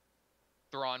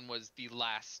 Thrawn was the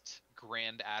last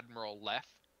Grand Admiral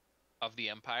left of the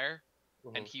Empire,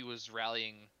 and he was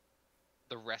rallying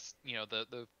the rest,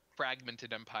 the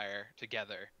fragmented Empire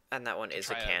together. And that one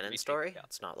is a canon story?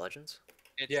 It's not Legends?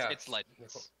 It's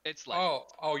Legends. It's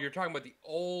Legends. Oh, you're talking about the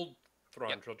old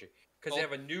Thrawn trilogy. Because they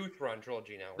have a new Thrawn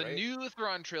trilogy now, right? The new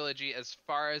Thrawn trilogy, as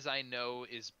far as I know,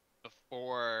 is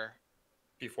before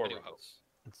Rebels.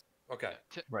 Okay.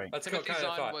 Right. That's Timothy kind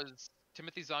of Zahn thought.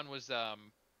 Timothy Zahn was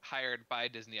hired by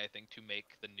Disney, I think, to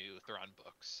make the new Thrawn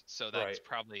books. So that's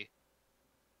probably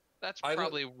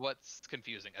what's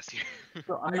confusing us here.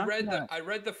 So I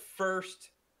read the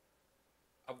first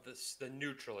of the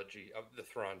new trilogy of the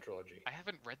Thrawn trilogy. I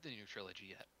haven't read the new trilogy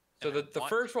yet. So the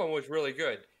first one was really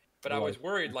good, but I was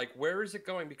worried, like, where is it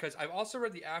going? Because I've also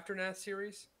read the Aftermath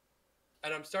series,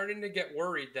 and I'm starting to get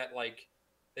worried that, like,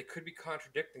 they could be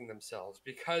contradicting themselves.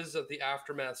 Because of the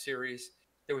Aftermath series,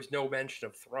 there was no mention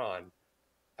of Thrawn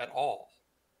at all.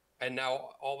 and now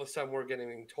all of a sudden we're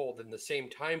getting told in the same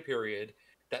time period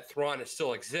that Thrawn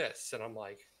still exists, and I'm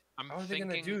like, how are they going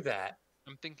to do that?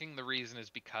 I'm thinking the reason is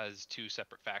because two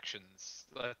separate factions.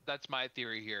 That's my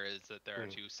theory here, is that there are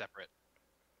two separate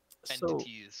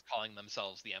entities calling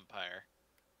themselves the Empire.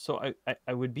 So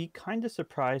I would be kind of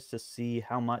surprised to see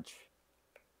how much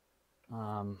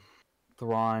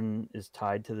Thrawn is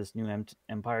tied to this new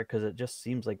empire, because it just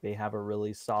seems like they have a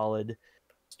really solid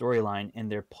storyline,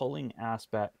 and they're pulling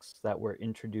aspects that were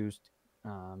introduced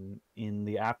in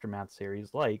the Aftermath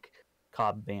series, like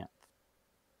Cobb Vanth.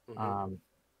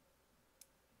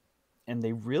 And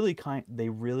they really kind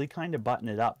of button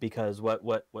it up, because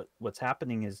what's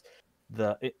happening is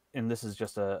and this is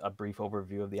just a brief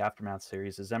overview of the Aftermath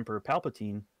series, is Emperor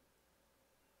Palpatine,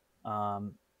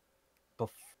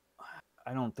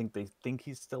 I don't think they think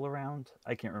he's still around.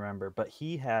 I can't remember, but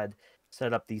he had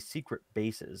set up these secret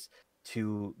bases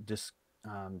to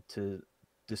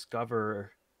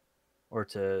discover or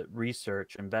to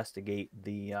research, investigate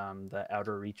the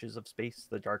outer reaches of space,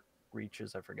 the dark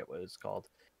reaches. I forget what it's called.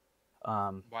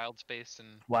 Wild space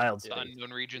and space.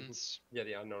 Unknown regions. Yeah,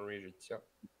 the unknown regions. Yeah.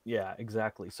 Yeah,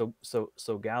 exactly. So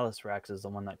Gallus Rax is the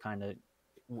one that kind of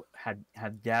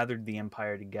had gathered the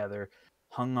Empire together,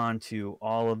 hung on to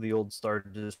all of the old Star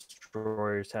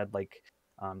Destroyers, had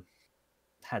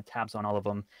had tabs on all of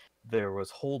them. There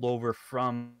was holdover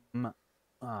from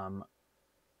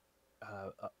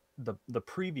the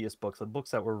previous books, the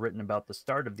books that were written about the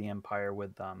start of the Empire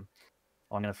with I'm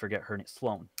gonna forget her name,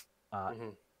 Sloane,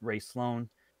 Ray Sloane.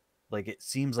 Like, it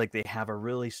seems like they have a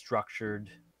really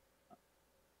structured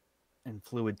and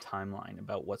fluid timeline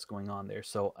about what's going on there.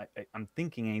 So I'm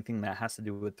thinking anything that has to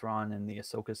do with Thrawn and the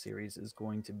Ahsoka series is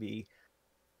going to be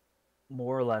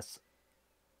more or less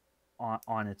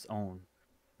on its own,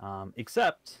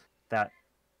 except that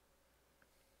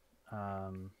I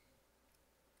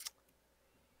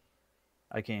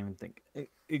can't even think.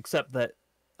 Except that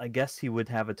I guess he would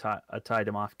have a tie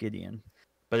to Moff Gideon,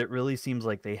 but it really seems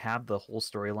like they have the whole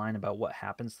storyline about what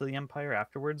happens to the Empire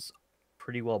afterwards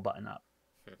pretty well buttoned up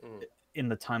in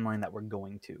the timeline that we're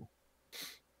going to.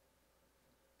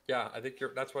 Yeah, I think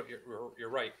that's what you're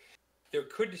right. There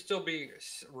could still be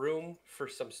room for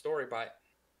some story, but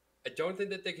I don't think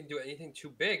that they can do anything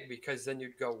too big, because then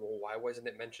you'd go, well, why wasn't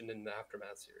it mentioned in the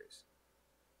Aftermath series?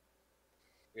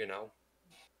 You know?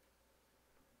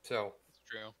 So it's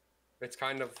true. It's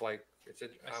kind of like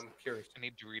I'm curious. I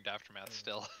need to read Aftermath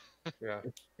still. Yeah,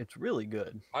 it's really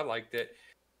good. I liked it.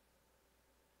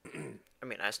 I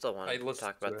mean, I still want to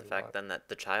talk about the fact then that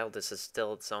the child is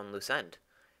still its own loose end,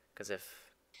 because if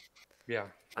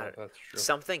that's true.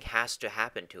 Something has to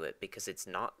happen to it, because it's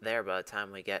not there by the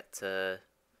time we get to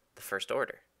the First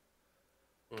Order.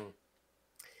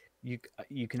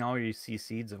 You can already see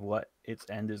seeds of what its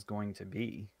end is going to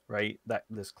be, right? That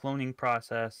this cloning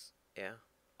process. Yeah.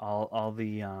 All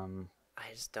the I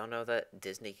just don't know that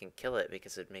Disney can kill it,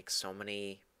 because it makes so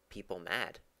many people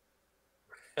mad.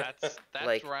 That's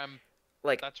like, where I'm.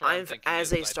 Like, I'm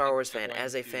as a Star Wars fan,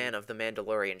 as a fan of the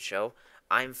Mandalorian show,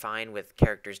 I'm fine with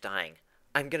characters dying.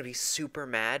 I'm gonna be super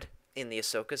mad in the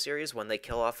Ahsoka series when they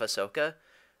kill off Ahsoka,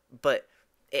 but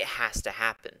it has to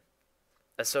happen.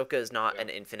 Ahsoka is not an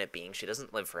infinite being. She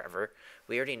doesn't live forever.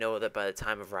 We already know that by the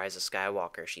time of Rise of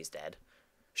Skywalker, she's dead.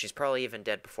 She's probably even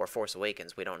dead before Force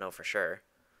Awakens. We don't know for sure.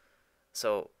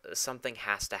 So something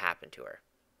has to happen to her.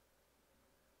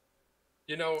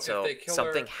 You know, so if they kill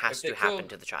something her, has to happen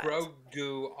to the child.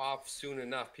 Grogu off soon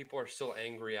enough, people are still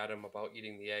angry at him about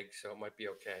eating the egg, so it might be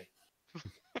okay.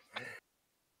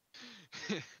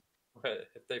 But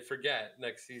if they forget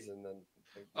next season, then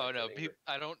oh no,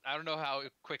 I don't know how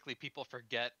quickly people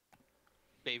forget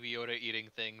Baby Yoda eating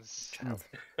things. Child.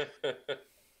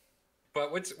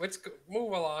 But let's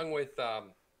move along with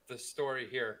the story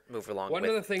here. Move along One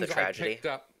with of the things the tragedy. I picked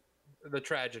up, the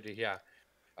tragedy, yeah.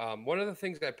 One of the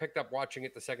things I picked up watching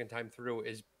it the second time through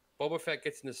is Boba Fett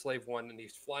gets into Slave One and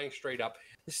he's flying straight up.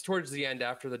 This is towards the end,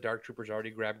 after the Dark Troopers already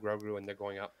grabbed Grogu and they're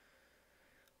going up.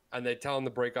 And they tell him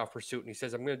to break off pursuit, and he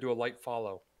says, I'm going to do a light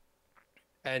follow.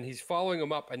 And he's following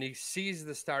him up, and he sees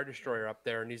the Star Destroyer up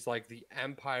there, and he's like, the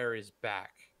Empire is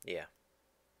back. Yeah.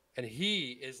 And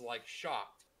he is like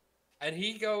shocked. And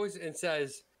he goes and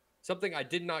says something I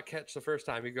did not catch the first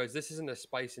time. He goes, this isn't a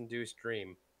spice-induced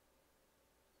dream.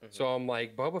 Mm-hmm. So I'm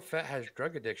like, Boba Fett has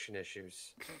drug addiction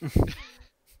issues.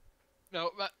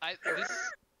 No, but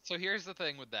so here's the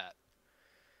thing with that.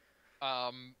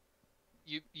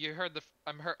 You heard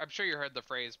I'm sure you heard the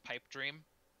phrase pipe dream.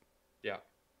 Yeah.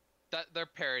 That they're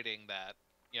parroting that.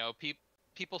 You know,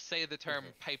 people say the term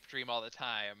pipe dream all the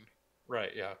time.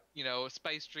 Right, yeah. You know,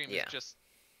 spice dream is just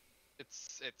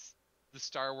it's the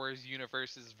Star Wars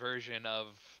universe's version of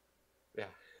Yeah.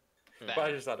 that. But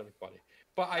I just thought it was funny.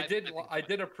 But I think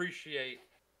did appreciate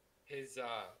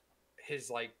his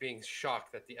like being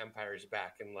shocked that the Empire is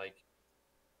back, and like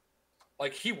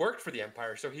he worked for the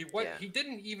Empire, so he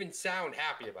didn't even sound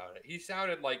happy about it. He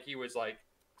sounded like he was like,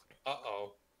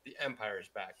 "Uh-oh, the Empire is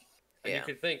back." And you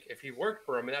could think if he worked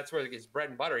for him and that's where his bread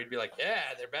and butter, he'd be like, "Yeah,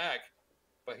 they're back."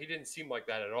 But he didn't seem like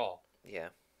that at all. Yeah.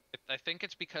 I think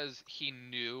it's because he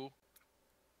knew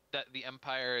that the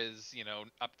Empire is,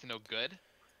 up to no good.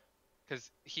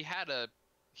 Because he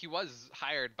was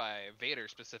hired by Vader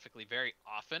specifically very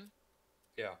often.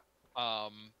 Yeah.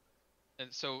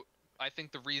 And so I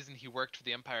think the reason he worked for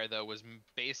the Empire though was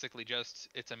basically just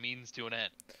it's a means to an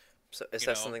end. So is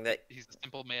that something that he's a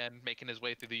simple man making his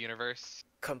way through the universe?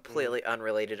 Completely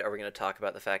unrelated. Are we going to talk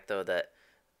about the fact though that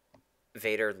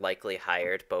Vader likely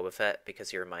hired Boba Fett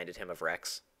because he reminded him of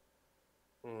Rex?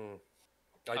 I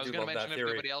was going to mention if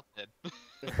nobody else did.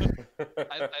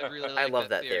 I really like I love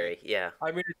that theory. Yeah.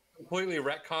 I mean, it's a completely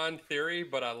retcon theory,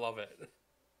 but I love it.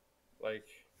 Like,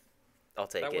 I'll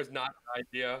take it. That was not an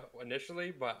idea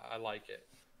initially, but I like it.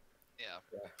 Yeah.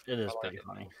 It is pretty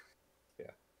funny.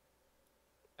 Yeah.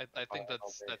 I think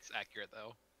that's accurate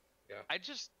though. Yeah.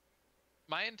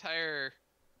 My entire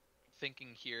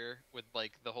thinking here with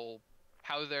like the whole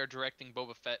how they're directing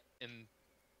Boba Fett in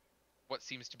what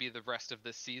seems to be the rest of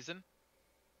this season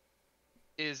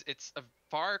is it's a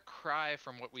far cry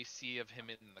from what we see of him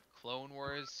in the Clone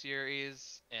Wars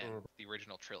series and the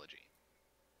original trilogy.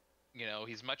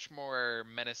 He's much more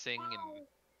menacing and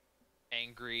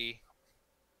angry.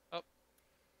 Oh.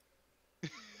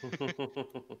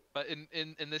 But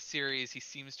in this series, he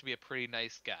seems to be a pretty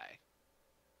nice guy.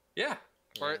 Yeah.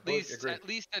 Or at least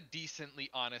a decently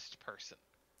honest person.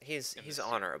 He's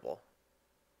honorable.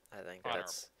 I think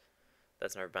that's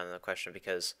never been the question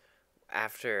because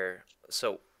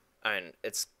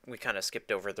we kind of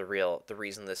skipped over the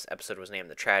reason this episode was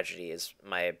named The Tragedy is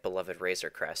my beloved Razor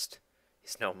Crest.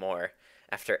 He's no more.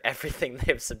 After everything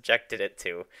they've subjected it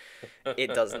to,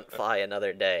 it doesn't fly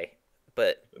another day.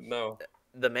 But no,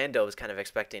 the Mando was kind of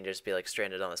expecting to just be like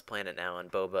stranded on this planet now,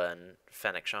 and Boba and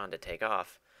Fennec Shand to take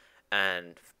off,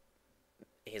 and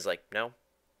he's like, "No,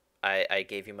 I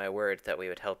gave you my word that we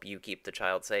would help you keep the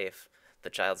child safe. The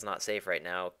child's not safe right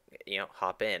now.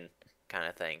 Hop in," kind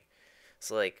of thing.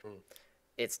 So like,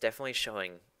 it's definitely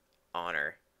showing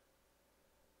honor,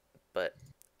 but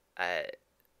I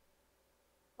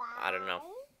don't know.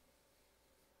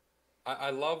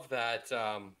 I love that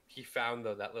he found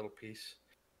that little piece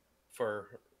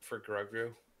for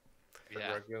Grogu.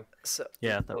 Grogu. So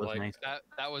that was nice.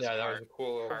 That was that was a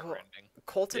cool heart-rending.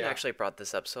 Colton actually brought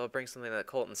this up, so I'll bring something that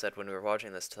Colton said when we were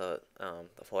watching this to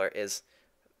the floor. It's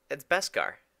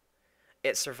Beskar.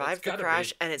 It survived the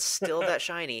crash, and it's still that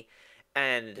shiny.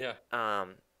 And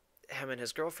him and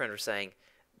his girlfriend were saying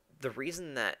the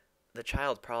reason that the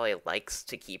child probably likes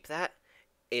to keep that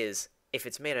is if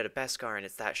it's made out of Beskar and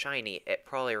it's that shiny, it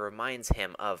probably reminds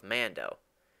him of Mando.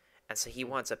 And so he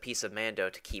wants a piece of Mando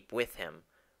to keep with him,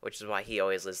 which is why he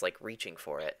always is like reaching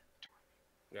for it.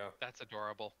 Yeah. That's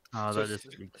adorable. Oh, that is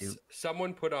pretty cute.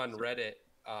 Someone put on Reddit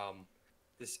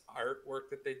this artwork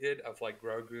that they did of like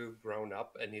Grogu grown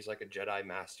up, and he's like a Jedi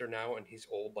master now, and he's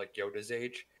old like Yoda's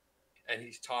age, and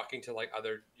he's talking to like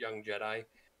other young Jedi,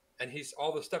 and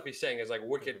all the stuff he's saying is like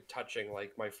wicked touching,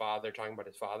 like my father, talking about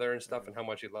his father and stuff, and how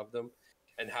much he loved him,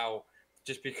 and how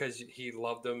just because he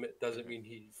loved him, it doesn't mean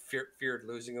he feared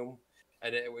losing him.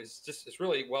 And it's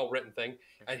really well written thing.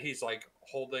 And he's like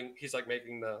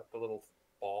making the little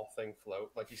ball thing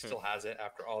float, like he still has it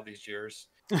after all these years.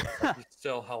 Like he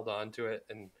still held on to it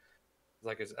and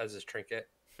like as his trinket.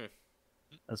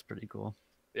 That's pretty cool.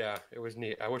 Yeah, it was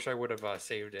neat. I wish I would have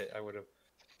saved it. I would have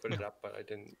put it up, but I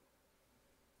didn't.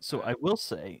 So I will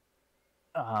say,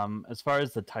 as far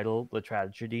as the title, The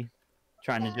Tragedy,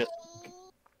 trying to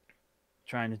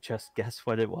just guess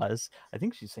what it was. I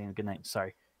think she's saying good night.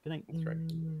 Sorry. Good night. That's right.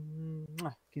 Can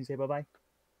you say bye-bye?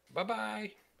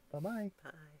 Bye-bye. Bye-bye.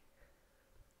 Bye.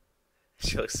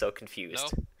 She looks so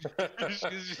confused. No.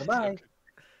 Bye-bye.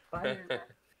 Bye.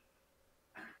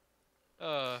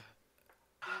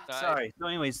 Sorry. So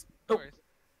anyways,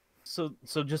 so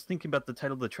just thinking about the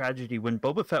title, The Tragedy, when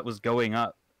Boba Fett was going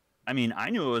up, I mean, I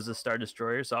knew it was a Star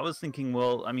Destroyer, so I was thinking,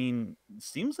 well, I mean, it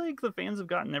seems like the fans have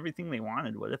gotten everything they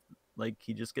wanted. What if, like,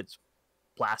 he just gets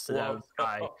blasted out of the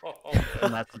sky,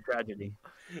 and that's the tragedy?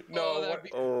 No,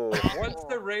 once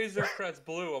the Razor Crest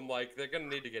blew, I'm like, they're gonna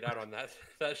need to get out on that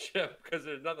ship because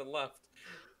there's nothing left.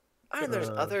 I mean, there's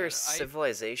other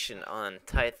civilization on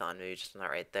Tython, maybe just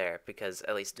not right there, because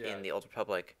at least in the Old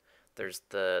Republic, there's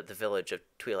the village of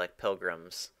Twi'lek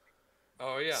pilgrims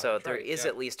Oh yeah. So that's there right, is yeah.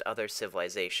 at least other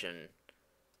civilization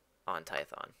on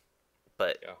Tython,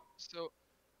 but Yeah. So,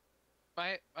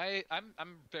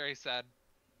 I'm very sad.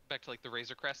 Back to like the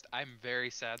Razor Crest. I'm very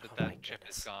sad that oh that my chip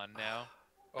is goodness, gone now.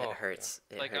 it Oh, hurts.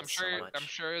 It Like hurts so much. I'm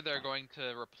sure they're going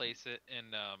to replace it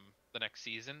in the next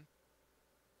season.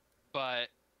 But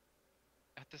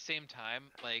at the same time,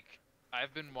 like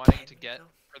I've been wanting Can to we get go?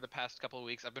 for the past couple of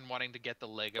weeks, I've been wanting to get the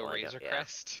Lego Lego, Razor yeah.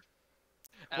 Crest.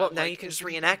 And Well, I'm now like, you can is just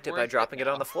this reenact it by worth dropping it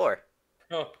on the floor.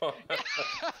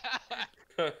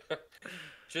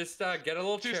 Just get a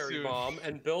little Too cherry soon. bomb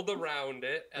and build around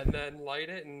it, and then light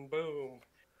it, and boom,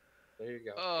 there you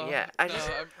go. Yeah, I no,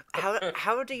 just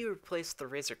how do you replace the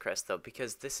Razor Crest though?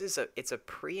 Because it's a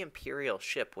pre-Imperial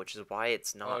ship, which is why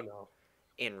it's Oh not no.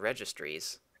 in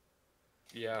registries.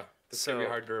 Yeah, it's gonna be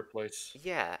hard to replace.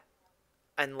 Yeah,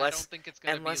 I don't unless think it's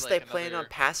gonna unless be they like plan on another...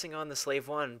 passing on the Slave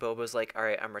One. Boba's like, all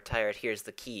right, I'm retired. Here's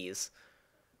the keys.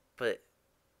 But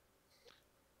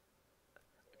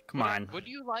Come on. Would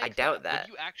you like I doubt that. Would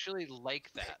you actually like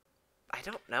that? I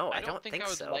don't know. I don't think I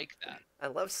would so. like that. I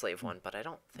love Slave One, but I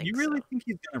don't think You really so. think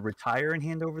he's gonna retire and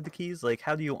hand over the keys? Like,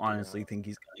 how do you honestly think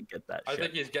he's gonna get that I ship?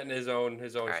 think he's getting his own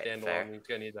Alright, standalone. fair. He's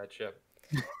gonna need that chip.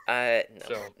 No.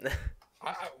 So,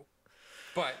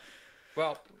 but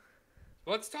well,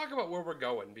 let's talk about where we're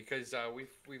going, because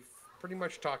we've pretty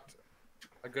much talked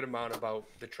a good amount about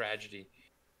the tragedy.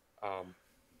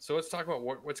 So let's talk about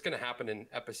what's going to happen in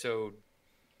episode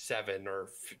 7 or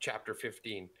chapter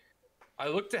 15. I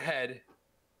looked ahead,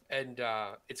 and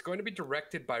it's going to be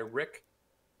directed by Rick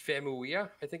Famuyiwa,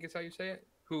 I think is how you say it.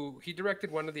 He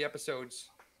directed one of the episodes,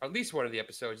 or at least one of the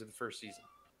episodes of the first season.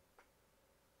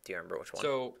 Do you remember which one?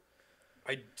 So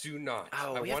I do not.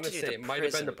 Oh, I we have want to to do say the it might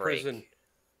have been the prison break. prison.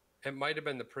 It might have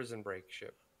been the prison break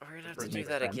ship. We're gonna have Doesn't to do make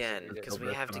that sense. again Kill because we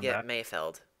Rick have to coming get back.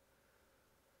 Mayfeld.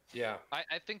 Yeah. I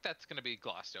think that's gonna be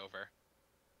glossed over.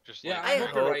 Just Yeah, like I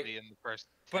hope you're right. in the first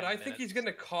But 10 I think he's minutes.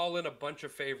 gonna call in a bunch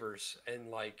of favors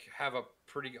and like have a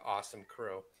pretty awesome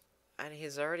crew. And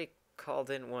he's already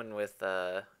called in one with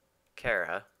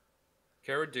Kara.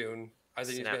 Cara Dune. I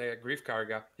think he's Snap. gonna get Grief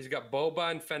Karga. He's got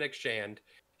Boba and Fennec Shand.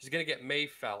 He's gonna get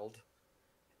Mayfeld.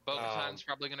 Bo-Katan's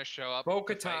probably gonna show up.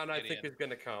 Bo-Katan, I think, is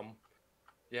gonna come.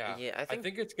 Yeah. Yeah, I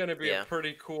think it's gonna be a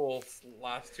pretty cool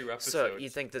last 2 episodes. So you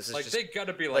think this is like just they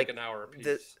gotta be like an hour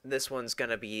apiece. this one's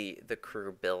gonna be the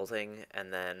crew building,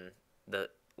 and then the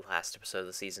last episode of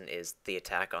the season is the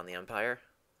attack on the Empire?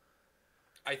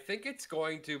 I think it's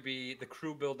going to be the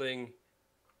crew building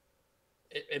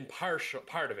in part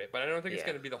of it, but I don't think it's Yeah.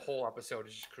 going to be the whole episode.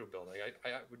 It's just crew building.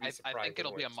 I would be surprised. I think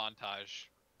it'll if be a it was. montage.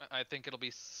 I think it'll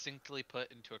be succinctly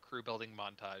put into a crew building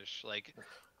montage. Like,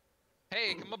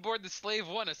 hey, come aboard the Slave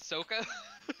One, Ahsoka.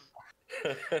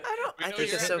 I know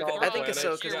think you're hitting all the planets. Yeah,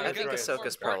 that's right.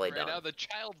 Ahsoka's probably right done. now. The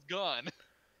child's gone.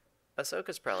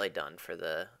 Ahsoka's probably done for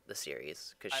the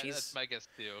series because That's my guess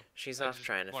too. she's I off just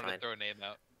trying to wanted find. to throw a name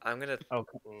out. I'm gonna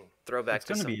Okay. throw back It's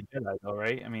to gonna some. be a Jedi though,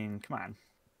 right? I mean, come on.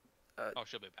 Oh,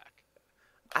 she'll be back.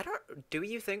 I don't. Do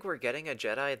you think we're getting a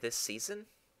Jedi this season?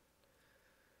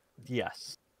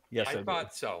 Yes. Yes, I, I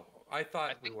thought so. I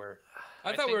thought we were.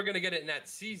 I thought we were going to get it in that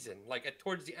season. Like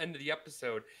towards the end of the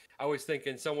episode, I was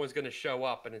thinking someone's going to show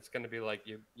up and it's going to be like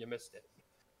you missed it.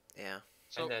 Yeah.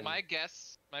 So then- my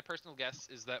personal guess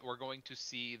is that we're going to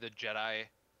see the Jedi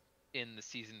in the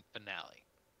season finale.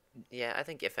 Yeah, I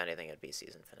think if anything, it'd be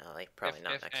season finale. Probably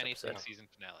not if next anything, episode. season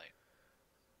finale.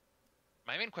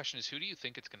 My main question is, who do you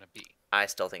think it's going to be? I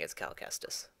still think it's Cal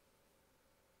Kestis.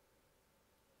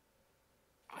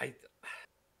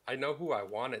 I know who I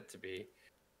want it to be.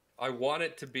 I want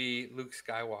it to be Luke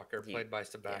Skywalker, played by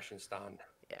Sebastian Stan.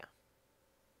 Yeah.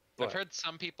 But, I've heard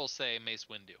some people say Mace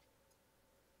Windu.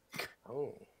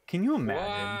 Oh. Can you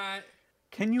imagine? What?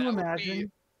 Can you That would be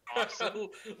imagine? awesome.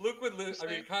 Luke would lose. I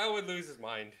mean, Same. Kyle would lose his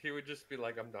mind. He would just be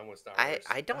like, "I'm done with Star Wars."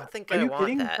 I don't think Are I you want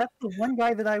kidding? that. That's the one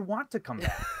guy that I want to come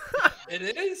back. It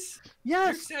is.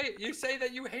 Yes. You say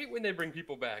that you hate when they bring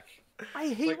people back. I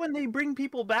hate Like- when they bring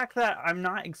people back that I'm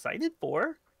not excited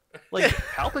for, like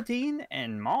Palpatine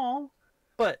and Maul.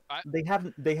 But they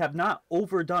have not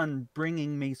overdone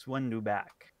bringing Mace Windu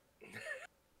back.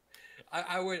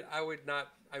 I would not.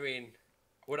 I mean,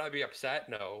 would I be upset?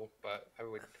 No, but I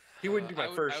would. He wouldn't be my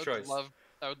first choice.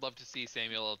 I would love to see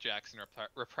Samuel L. Jackson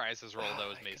reprise his role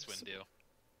though as Mace Windu.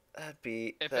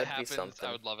 If it happens, something.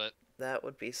 I would love it. That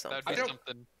would be something. That would be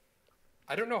something.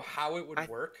 I don't know how it would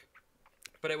work,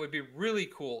 but it would be really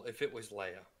cool if it was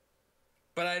Leia.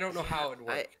 But I don't know how it would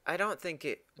work. I don't think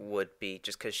it would be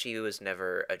just because she was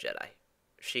never a Jedi.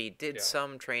 She did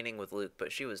some training with Luke,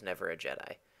 but she was never a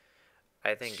Jedi.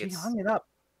 I think she hung it up,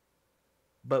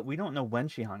 but we don't know when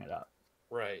she hung it up.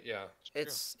 Right. Yeah.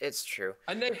 It's true.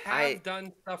 And they have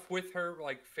done stuff with her,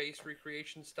 like face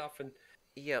recreation stuff, and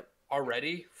yep.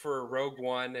 already for Rogue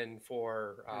One and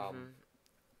for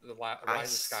the Rise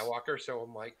of Skywalker. So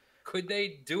I'm like, could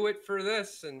they do it for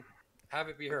this and have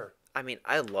it be her? I mean,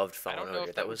 I loved Fallen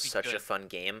Order. That was such a fun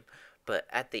game, but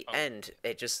at the end,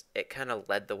 it kind of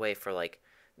led the way for like,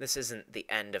 this isn't the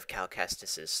end of Cal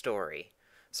Kestis's story.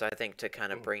 So I think to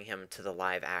kind of bring him to the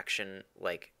live action,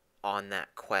 like on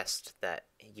that quest that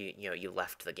you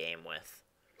left the game with,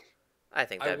 I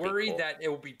think that'd be cool. I worry that it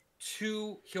will be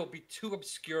he'll be too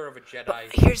obscure of a Jedi. But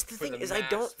here's the thing: is I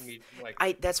don't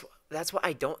that's what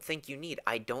I don't think you need.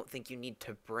 I don't think you need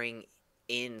to bring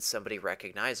in somebody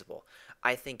recognizable.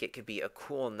 I think it could be a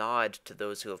cool nod to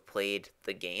those who have played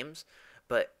the games,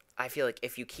 but I feel like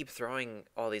if you keep throwing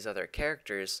all these other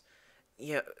characters,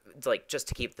 like just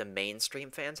to keep the mainstream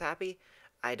fans happy,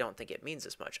 I don't think it means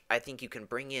as much. I think you can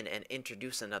bring in and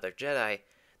introduce another Jedi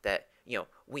that,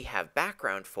 we have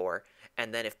background for,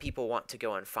 and then if people want to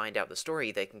go and find out the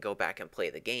story, they can go back and play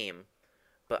the game.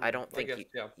 But I don't think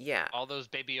all those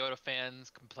Baby Yoda fans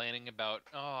complaining about,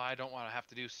 I don't want to have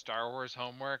to do Star Wars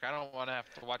homework. I don't want to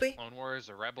have to watch Clone Wars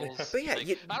or Rebels. But yeah,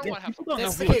 I don't want to have to.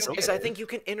 That's the case. Is I think you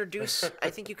can introduce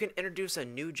a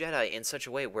new Jedi in such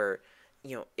a way where,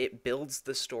 it builds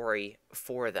the story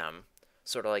for them.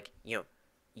 Sort of like, you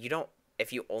don't.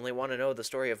 If you only want to know the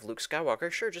story of Luke Skywalker,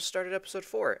 sure, just start at episode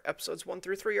 4. Episodes 1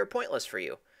 through 3 are pointless for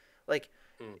you. Like,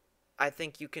 I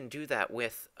think you can do that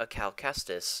with a Cal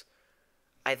Kestis.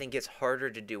 I think it's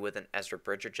harder to do with an Ezra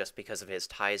Bridger just because of his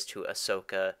ties to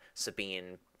Ahsoka,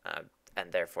 Sabine,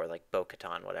 and therefore, like,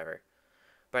 Bo-Katan, whatever.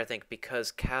 But I think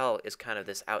because Cal is kind of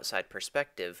this outside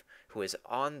perspective who is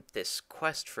on this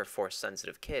quest for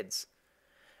Force-sensitive kids,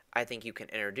 I think you can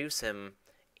introduce him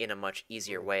in a much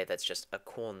easier way that's just a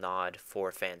cool nod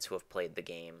for fans who have played the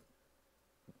game,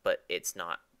 but it's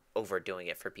not overdoing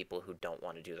it for people who don't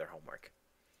want to do their homework.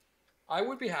 I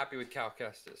would be happy with Cal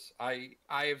Kestis. I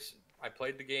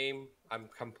played the game. I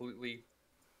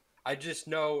just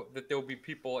know that there'll be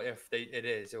people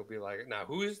it'll be like, now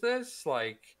who is this?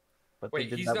 Like,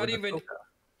 wait, he's not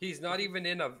even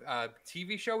in a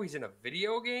TV show. He's in a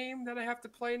video game that I have to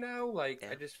play now. Like,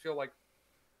 I just feel like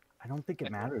I don't think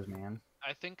it matters, man.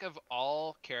 I think of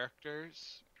all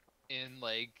characters in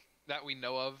that we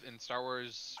know of in Star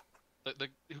Wars,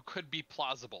 who could be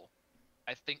plausible.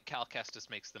 I think Cal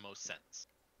Kestis makes the most sense.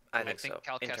 I think so.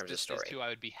 Cal Kestis is who I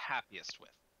would be happiest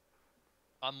with,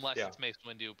 unless it's Mace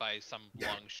Windu by some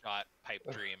long shot pipe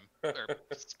dream or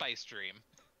spice dream.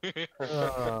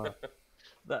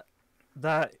 That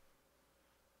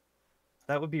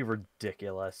would be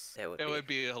ridiculous. It would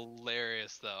be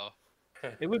hilarious, though.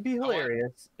 It would be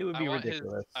hilarious. It would be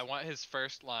ridiculous. I want his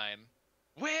first line.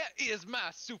 Where is my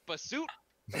super suit?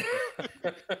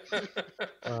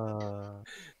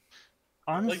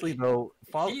 Honestly, though,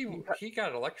 he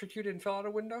got electrocuted and fell out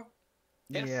a window.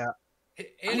 Yeah,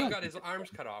 and he got his arms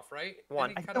cut off, right?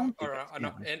 One.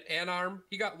 An arm.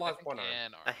 He lost one arm.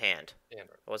 A hand. It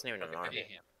wasn't even an arm. Okay.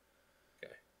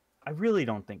 I really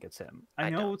don't think it's him.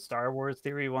 I know Star Wars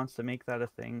theory wants to make that a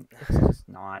thing. It's just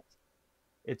not.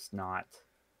 It's not.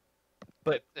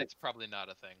 But it's probably not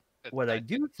a thing. What I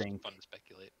do think. Fun to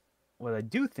speculate. What I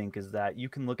do think is that you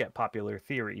can look at popular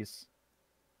theories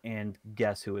and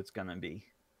guess who it's gonna be,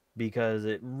 because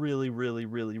it really, really,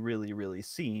 really, really, really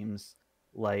seems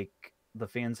like the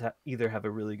fans either have a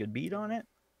really good beat on it,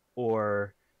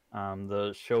 or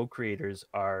the show creators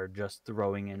are just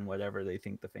throwing in whatever they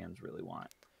think the fans really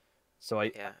want. So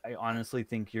I honestly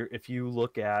think if you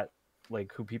look at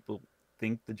like who people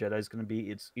think the Jedi is going to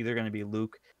be, it's either going to be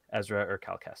Luke, Ezra, or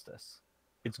Cal Kestis.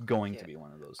 It's going to be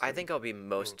one of those things. I think I'll be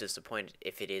most disappointed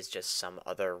if it is just some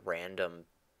other random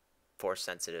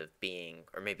Force-sensitive being,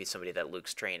 or maybe somebody that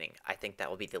Luke's training. I think that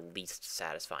will be the least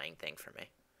satisfying thing for me.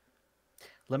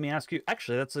 Let me ask you.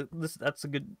 Actually, that's a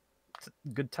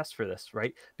good test for this,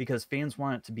 right? Because fans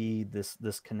want it to be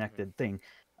this connected thing.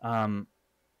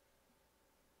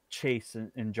 Chase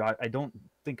and Josh. I don't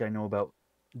think I know about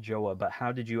Joa, but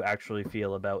how did you actually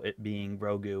feel about it being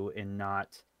Grogu and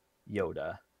not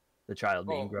Yoda? The child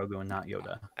being Grogu and not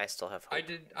Yoda. I still have hope.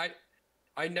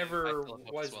 I never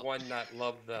was one that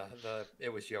loved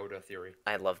it was Yoda theory.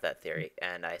 I love that theory,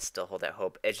 and I still hold that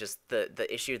hope. It's just the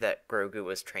issue that Grogu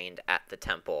was trained at the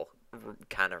temple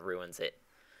kind of ruins it.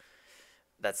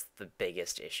 That's the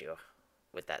biggest issue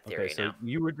with that theory. Okay, so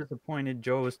you were disappointed.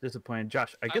 Joe was disappointed.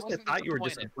 Josh, I guess I thought you were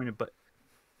disappointed, but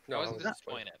no, I wasn't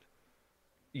disappointed.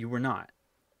 You were not.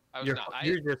 I was not.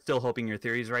 You're just still hoping your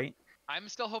theory's right? I'm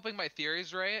still hoping my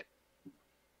theory's right,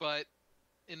 but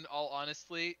in all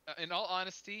honesty,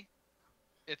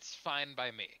 it's fine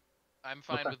by me. I'm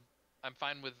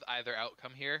fine with either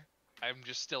outcome here. I'm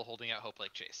just still holding out hope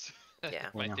like Chase. Yeah.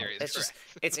 My theory is correct.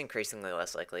 It's increasingly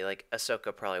less likely. Like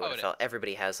Ahsoka probably would have felt.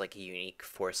 Everybody has like a unique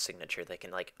Force signature. They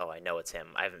can like, oh, I know it's him.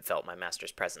 I haven't felt my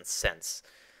master's presence since.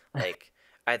 Like,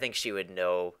 I think she would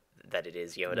know that it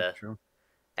is Yoda. That's true.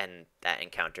 And that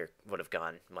encounter would have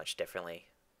gone much differently.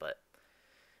 But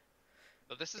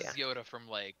this is Yoda from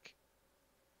like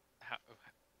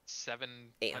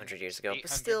 800 years ago. But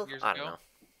still, I don't know.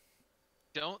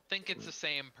 Don't think it's the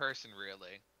same person,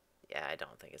 really. Yeah, I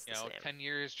don't think it's the same. 10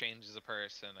 years changes a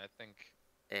person. I think.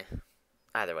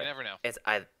 Either way, you never know.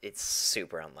 It's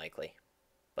super unlikely,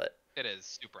 but it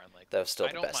is super unlikely. That was still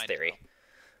the best theory.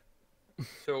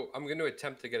 So I'm going to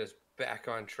attempt to get us back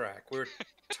on track. We're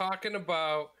talking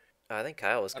about. I think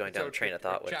Kyle was going down a train of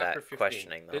thought with that 15.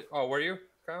 Questioning, though. Were you,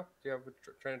 Kyle? Do you have a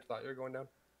train of thought you're going down?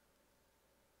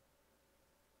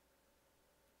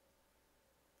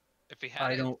 If he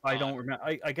had, I don't remember.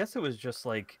 I guess it was just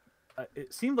like.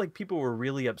 It seemed like people were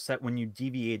really upset when you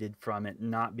deviated from it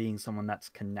not being someone that's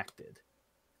connected,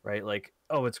 right? Like,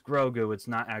 oh, it's Grogu, it's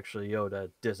not actually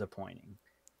Yoda. Disappointing.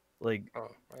 Like, I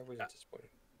wasn't disappointed.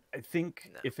 I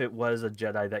think if it was a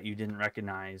Jedi that you didn't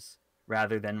recognize,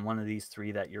 rather than one of these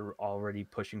three that you're already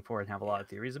pushing for and have a lot of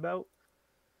theories about,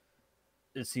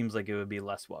 it seems like it would be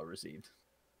less well received.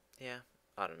 Yeah,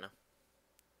 I don't know.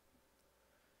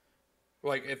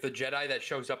 Like, if the Jedi that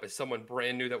shows up is someone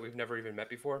brand new that we've never even met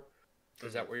before?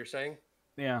 Is that what you're saying?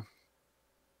 Yeah.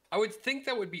 I would think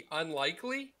that would be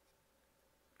unlikely,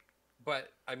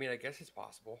 but, I mean, I guess it's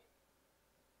possible.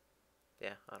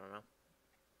 Yeah, I don't know.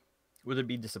 Would it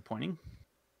be disappointing?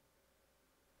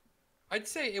 I'd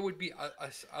say it would be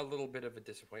a little bit of a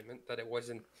disappointment that it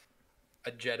wasn't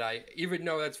a Jedi, even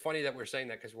though that's funny that we're saying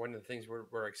that because one of the things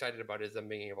we're excited about is them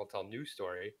being able to tell new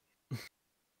story.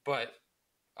 But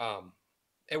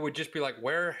it would just be like,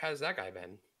 where has that guy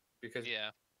been? Because,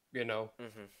 you know.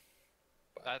 Mm-hmm.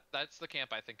 That's the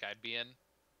camp I think I'd be in,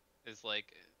 is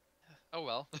like, oh,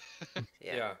 well.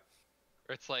 Yeah.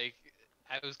 Or it's like,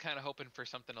 I was kind of hoping for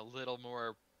something a little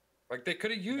more. Like, they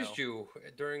could have used you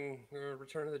during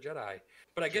Return of the Jedi.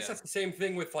 But I guess that's the same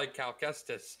thing with, like, Cal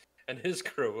Kestis and his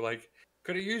crew. Like,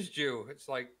 could have used you. It's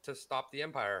like to stop the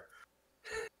Empire.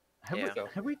 Have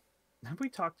we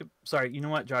talked? Sorry, you know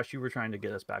what, Josh? You were trying to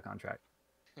get us back on track.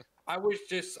 I was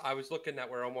looking at,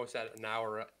 we're almost at an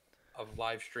hour of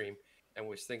live stream and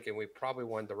was thinking we probably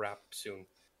wanted to wrap soon.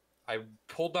 I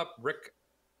pulled up Rick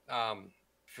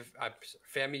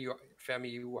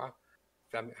Famuyiwa.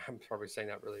 I'm probably saying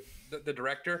that really. The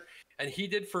director, and he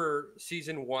did for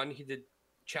season 1. He did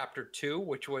chapter 2,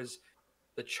 which was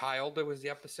the child. That was the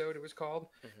episode. It was called.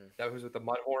 Mm-hmm. That was with the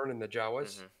Mudhorn and the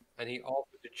Jawas. Mm-hmm. And he also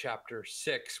did chapter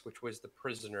 6, which was the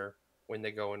prisoner when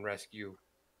they go and rescue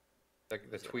the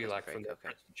Twi'lek from the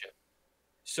prison ship.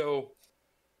 So,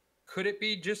 could it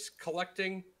be just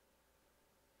collecting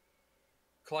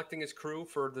his crew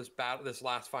for this battle, this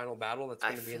last final battle? That's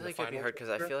going to be in the final. I feel like it'd be hard because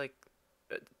I feel like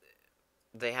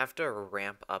they have to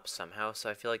ramp up somehow. So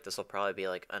I feel like this will probably be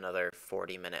like another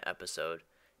 40-minute episode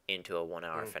into a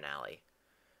 1-hour finale,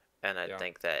 and I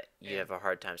think that you have a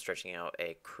hard time stretching out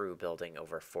a crew building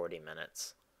over 40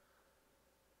 minutes.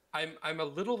 I'm a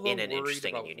little worried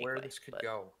about where this could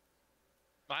go.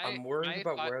 I'm worried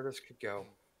about where this could go.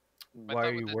 Why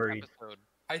are you worried?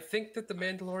 I think that the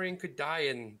Mandalorian could die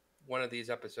in one of these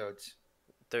episodes.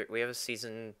 We have a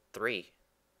season 3.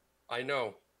 I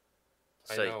know.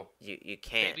 So you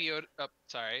can't. Maybe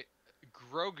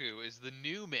Grogu is the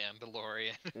new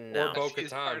Mandalorian. No. Or Bo-Katan.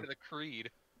 He's part of the Creed.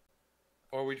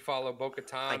 Or we'd follow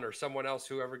Bo-Katan or someone else,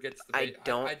 whoever gets the. I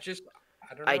don't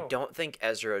know. I don't think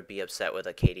Ezra would be upset with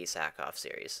a Katie Sackhoff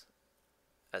series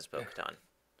as Bo-Katan.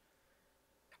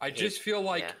 I just feel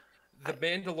like the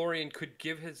Mandalorian could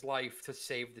give his life to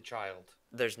save the child.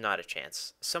 There's not a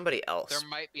chance. Somebody else. There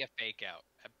might be a fake out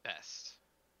at best.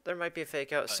 There might be a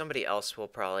fake out. But somebody else will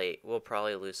probably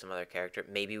lose some other character.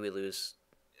 Maybe we lose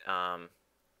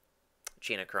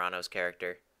Gina Carano's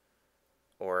character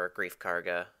or Grief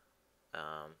Karga.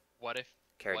 What if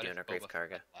Cara Dune or Grief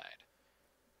Karga?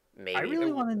 Maybe. I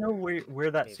really want to know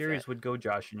where that series would go,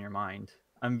 Josh, in your mind.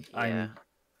 I'm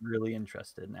really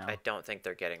interested now. I don't think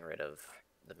they're getting rid of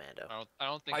the Mando. I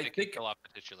don't think they can kill off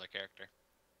a titular character.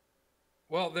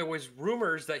 Well, there was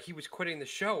rumors that he was quitting the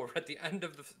show at the end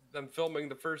of them filming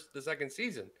the second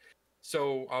season.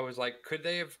 So I was like, could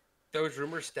they have those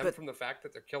rumors stem from the fact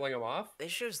that they're killing him off?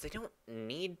 It shows they don't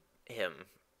need him.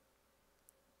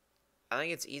 I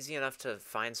think it's easy enough to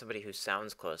find somebody who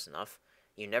sounds close enough.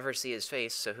 You never see his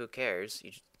face, so who cares?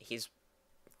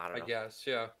 I don't know. I guess,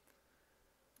 yeah.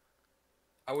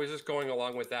 I was just going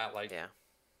along with that, like,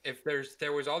 if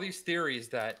there was all these theories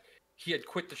that he had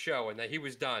quit the show and that he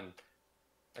was done,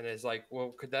 and it's like,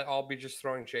 well, could that all be just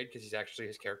throwing shade because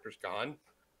his character's gone?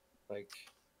 Like,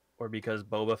 or because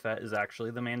Boba Fett is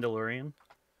actually the Mandalorian?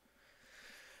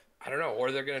 I don't know.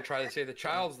 Or they're going to try to say the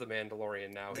child's the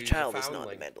Mandalorian now. The He's child a is not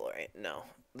the foundling. Mandalorian. No,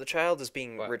 the child is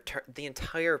being returned. The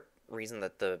entire reason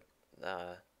that the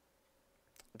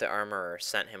armorer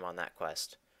sent him on that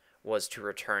quest was to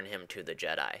return him to the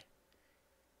Jedi.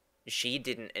 She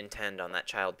didn't intend on that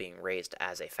child being raised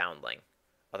as a foundling.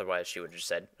 Otherwise, she would have just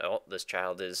said, "Oh, this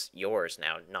child is yours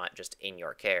now, not just in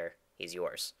your care. He's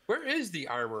yours." Where is the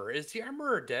armorer? Is the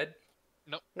armorer dead?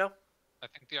 Nope. No. I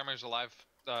think the armorer's alive.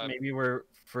 Maybe we're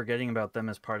forgetting about them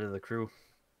as part of the crew.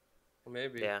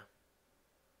 Maybe. Yeah.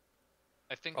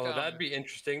 I think. Oh, that'd be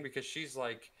interesting because she's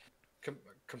like,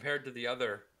 compared to the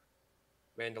other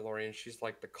Mandalorians, she's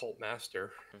like the cult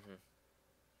master. Mm-hmm.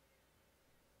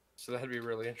 So that'd be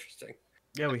really interesting.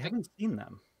 Yeah, we haven't seen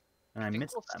them, and I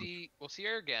missed them. We'll see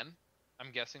her again.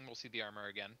 I'm guessing we'll see the armor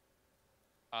again.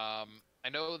 I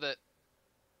know that.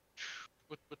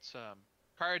 What's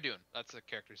Cara Dune? That's the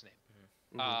character's name.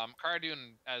 Mm-hmm. Cara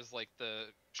Dune as like the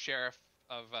sheriff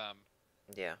of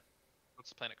Yeah. What's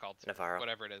the planet called? Navarro.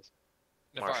 Whatever it is.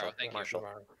 Marshall. Navarro. Thank Marshall.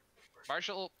 you.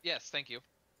 Marshall. Yes, thank you.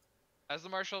 As the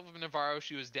Marshal of Navarro,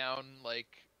 she was down like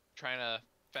trying to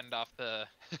fend off the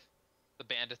the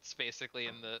bandits basically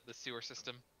in the sewer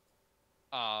system.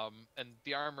 And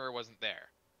the armor wasn't there.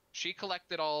 She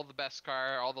collected all the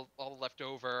Beskar, all the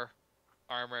leftover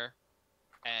armor,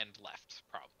 and left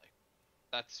probably.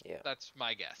 That's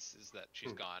my guess, is that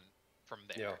she's gone from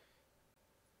there. Yeah.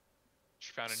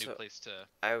 She found a new place to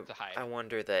hide. I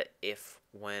wonder that if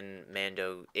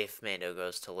Mando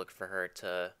goes to look for her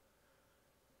to,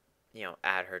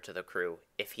 add her to the crew,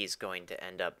 if he's going to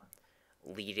end up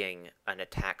leading an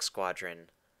attack squadron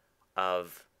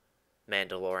of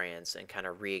Mandalorians and kind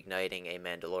of reigniting a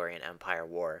Mandalorian Empire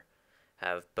war.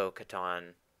 Have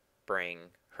Bo-Katan bring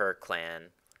her clan,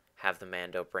 have the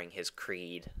Mando bring his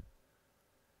creed.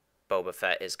 Boba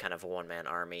Fett is kind of a one-man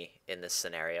army in this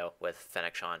scenario with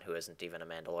Fennec Shand, who isn't even a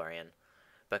Mandalorian,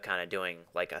 but kind of doing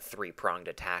like a three-pronged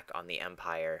attack on the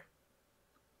Empire.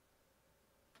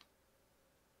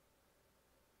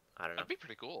 I don't know. That'd be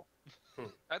pretty cool.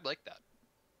 I'd like that.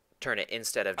 Turn it,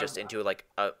 instead of just into like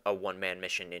a one-man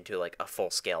mission, into like a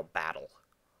full-scale battle.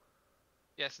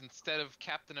 Yes, instead of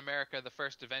Captain America, the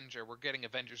first Avenger, we're getting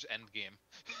Avengers Endgame.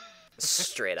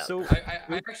 Straight up. So I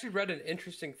actually read an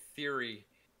interesting theory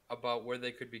about where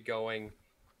they could be going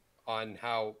on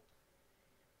how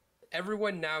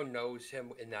everyone now knows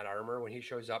him in that armor. When he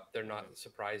shows up, they're not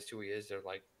surprised who he is. They're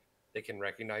like, they can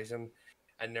recognize him.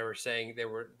 And they were saying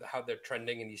how they're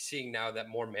trending, and he's seeing now that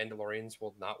more Mandalorians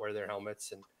will not wear their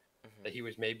helmets, and that he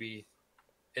was maybe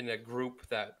in a group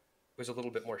that was a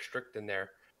little bit more strict in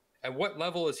there. At what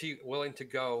level is he willing to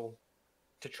go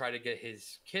to try to get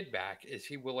his kid back? Is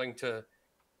he willing to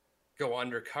go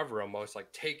undercover, almost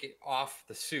like take it off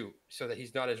the suit so that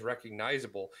he's not as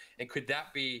recognizable? And could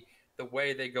that be the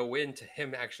way they go into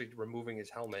him actually removing his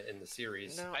helmet in the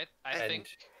series? No, I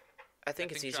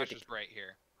think it's easier Josh is right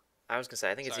here. I was gonna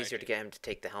say, I think it's easier to get him to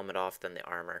take the helmet off than the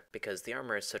armor, because the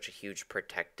armor is such a huge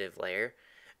protective layer,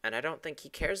 and I don't think he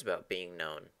cares about being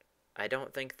known. I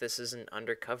don't think this is an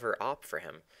undercover op for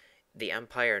him. The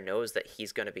Empire knows that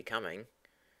he's going to be coming,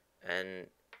 and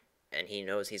he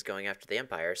knows he's going after the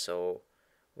Empire, so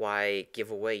why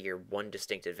give away your one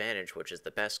distinct advantage, which is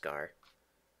the Beskar?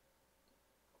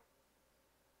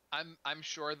 I'm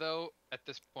sure though, at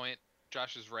this point,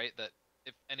 Josh is right that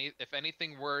if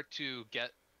anything were to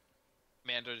get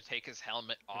Mando to take his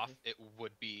helmet off, it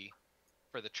would be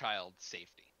for the child's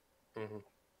safety.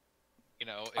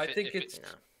 I think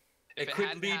it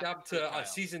could lead up to a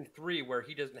season 3 where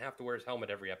he doesn't have to wear his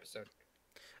helmet every episode.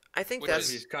 I think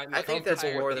that's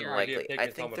more than likely. I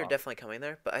think they're definitely coming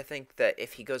there, but I think that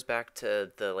if he goes back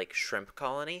to the like shrimp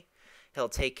colony, he'll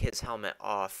take his helmet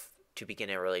off to begin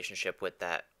a relationship with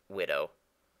that widow.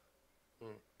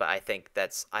 But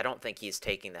I don't think he's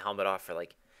taking the helmet off for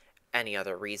like any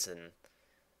other reason.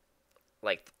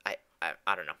 Like I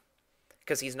don't know,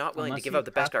 because he's not willing to give up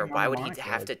the Beskar. Why would he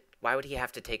have to? Why would he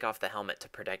have to take off the helmet to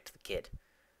protect the kid?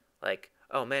 Like,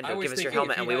 oh man, don't give us your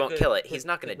helmet and we won't kill it. He's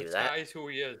not going to do that. Disguise who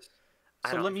he is.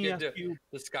 So let me ask you.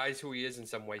 Disguise who he is in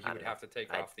some way. He would have to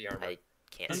take off the armor. I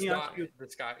can't. It's not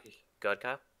disguise. Go ahead,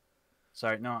 Kyle.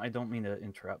 Sorry, no, I don't mean to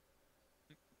interrupt.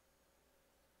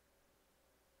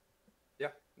 Yeah,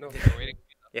 no.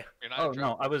 Yeah. Oh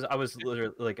no, I was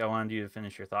literally like, I wanted you to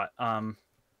finish your thought.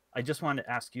 I just wanted to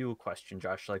ask you a question,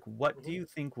 Josh. Like, what do you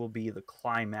think will be the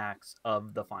climax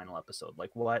of the final episode? Like,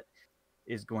 what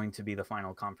is going to be the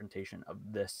final confrontation of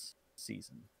this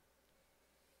season?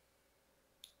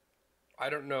 I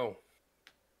don't know.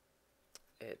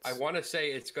 I It's want to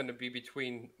say it's going to be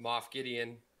between Moff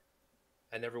Gideon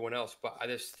and everyone else, but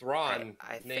this Thrawn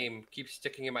name keeps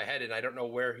sticking in my head, and I don't know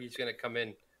where he's going to come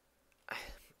in.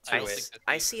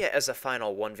 I see it as a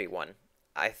final 1v1.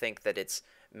 I think that it's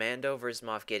Mando versus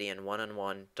Moff Gideon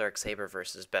 1-on-1, Darksaber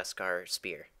versus Beskar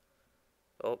Spear.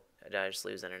 Oh, did I just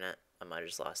lose internet? I might have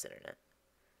just lost internet.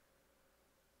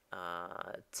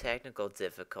 Technical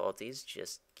difficulties.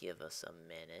 Just give us a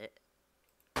minute.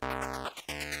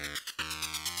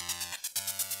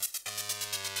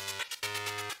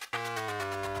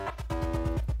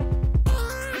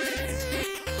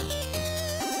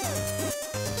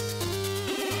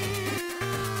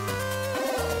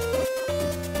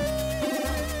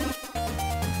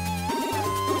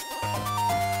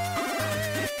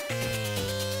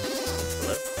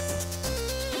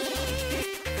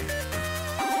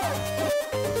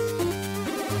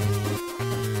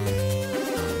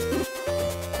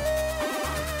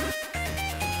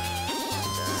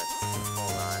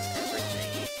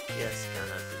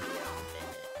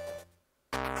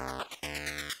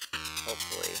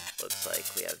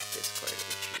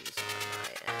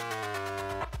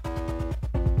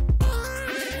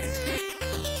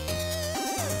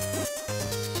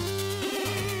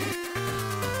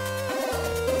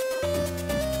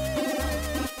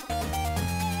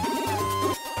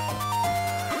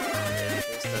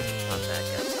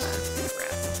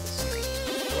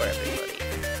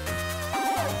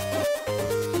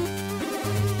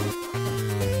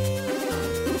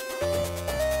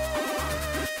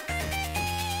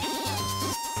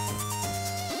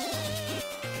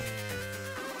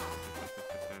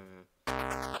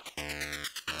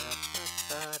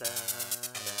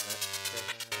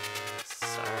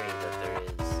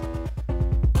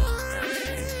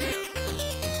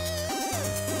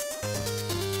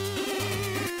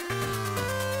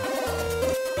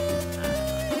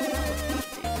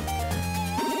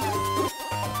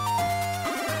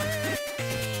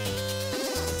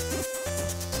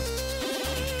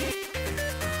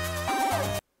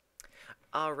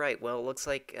 Alright, well, it looks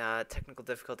like technical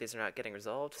difficulties are not getting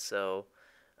resolved, so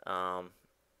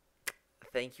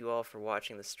thank you all for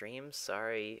watching the stream.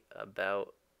 Sorry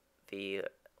about the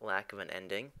lack of an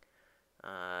ending.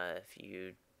 If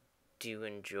you do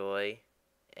enjoy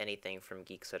anything from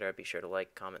Geek-Cetera, be sure to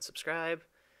like, comment, subscribe.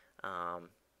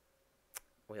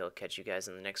 We'll catch you guys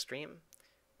in the next stream,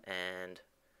 and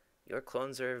your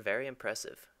clones are very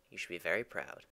impressive. You should be very proud.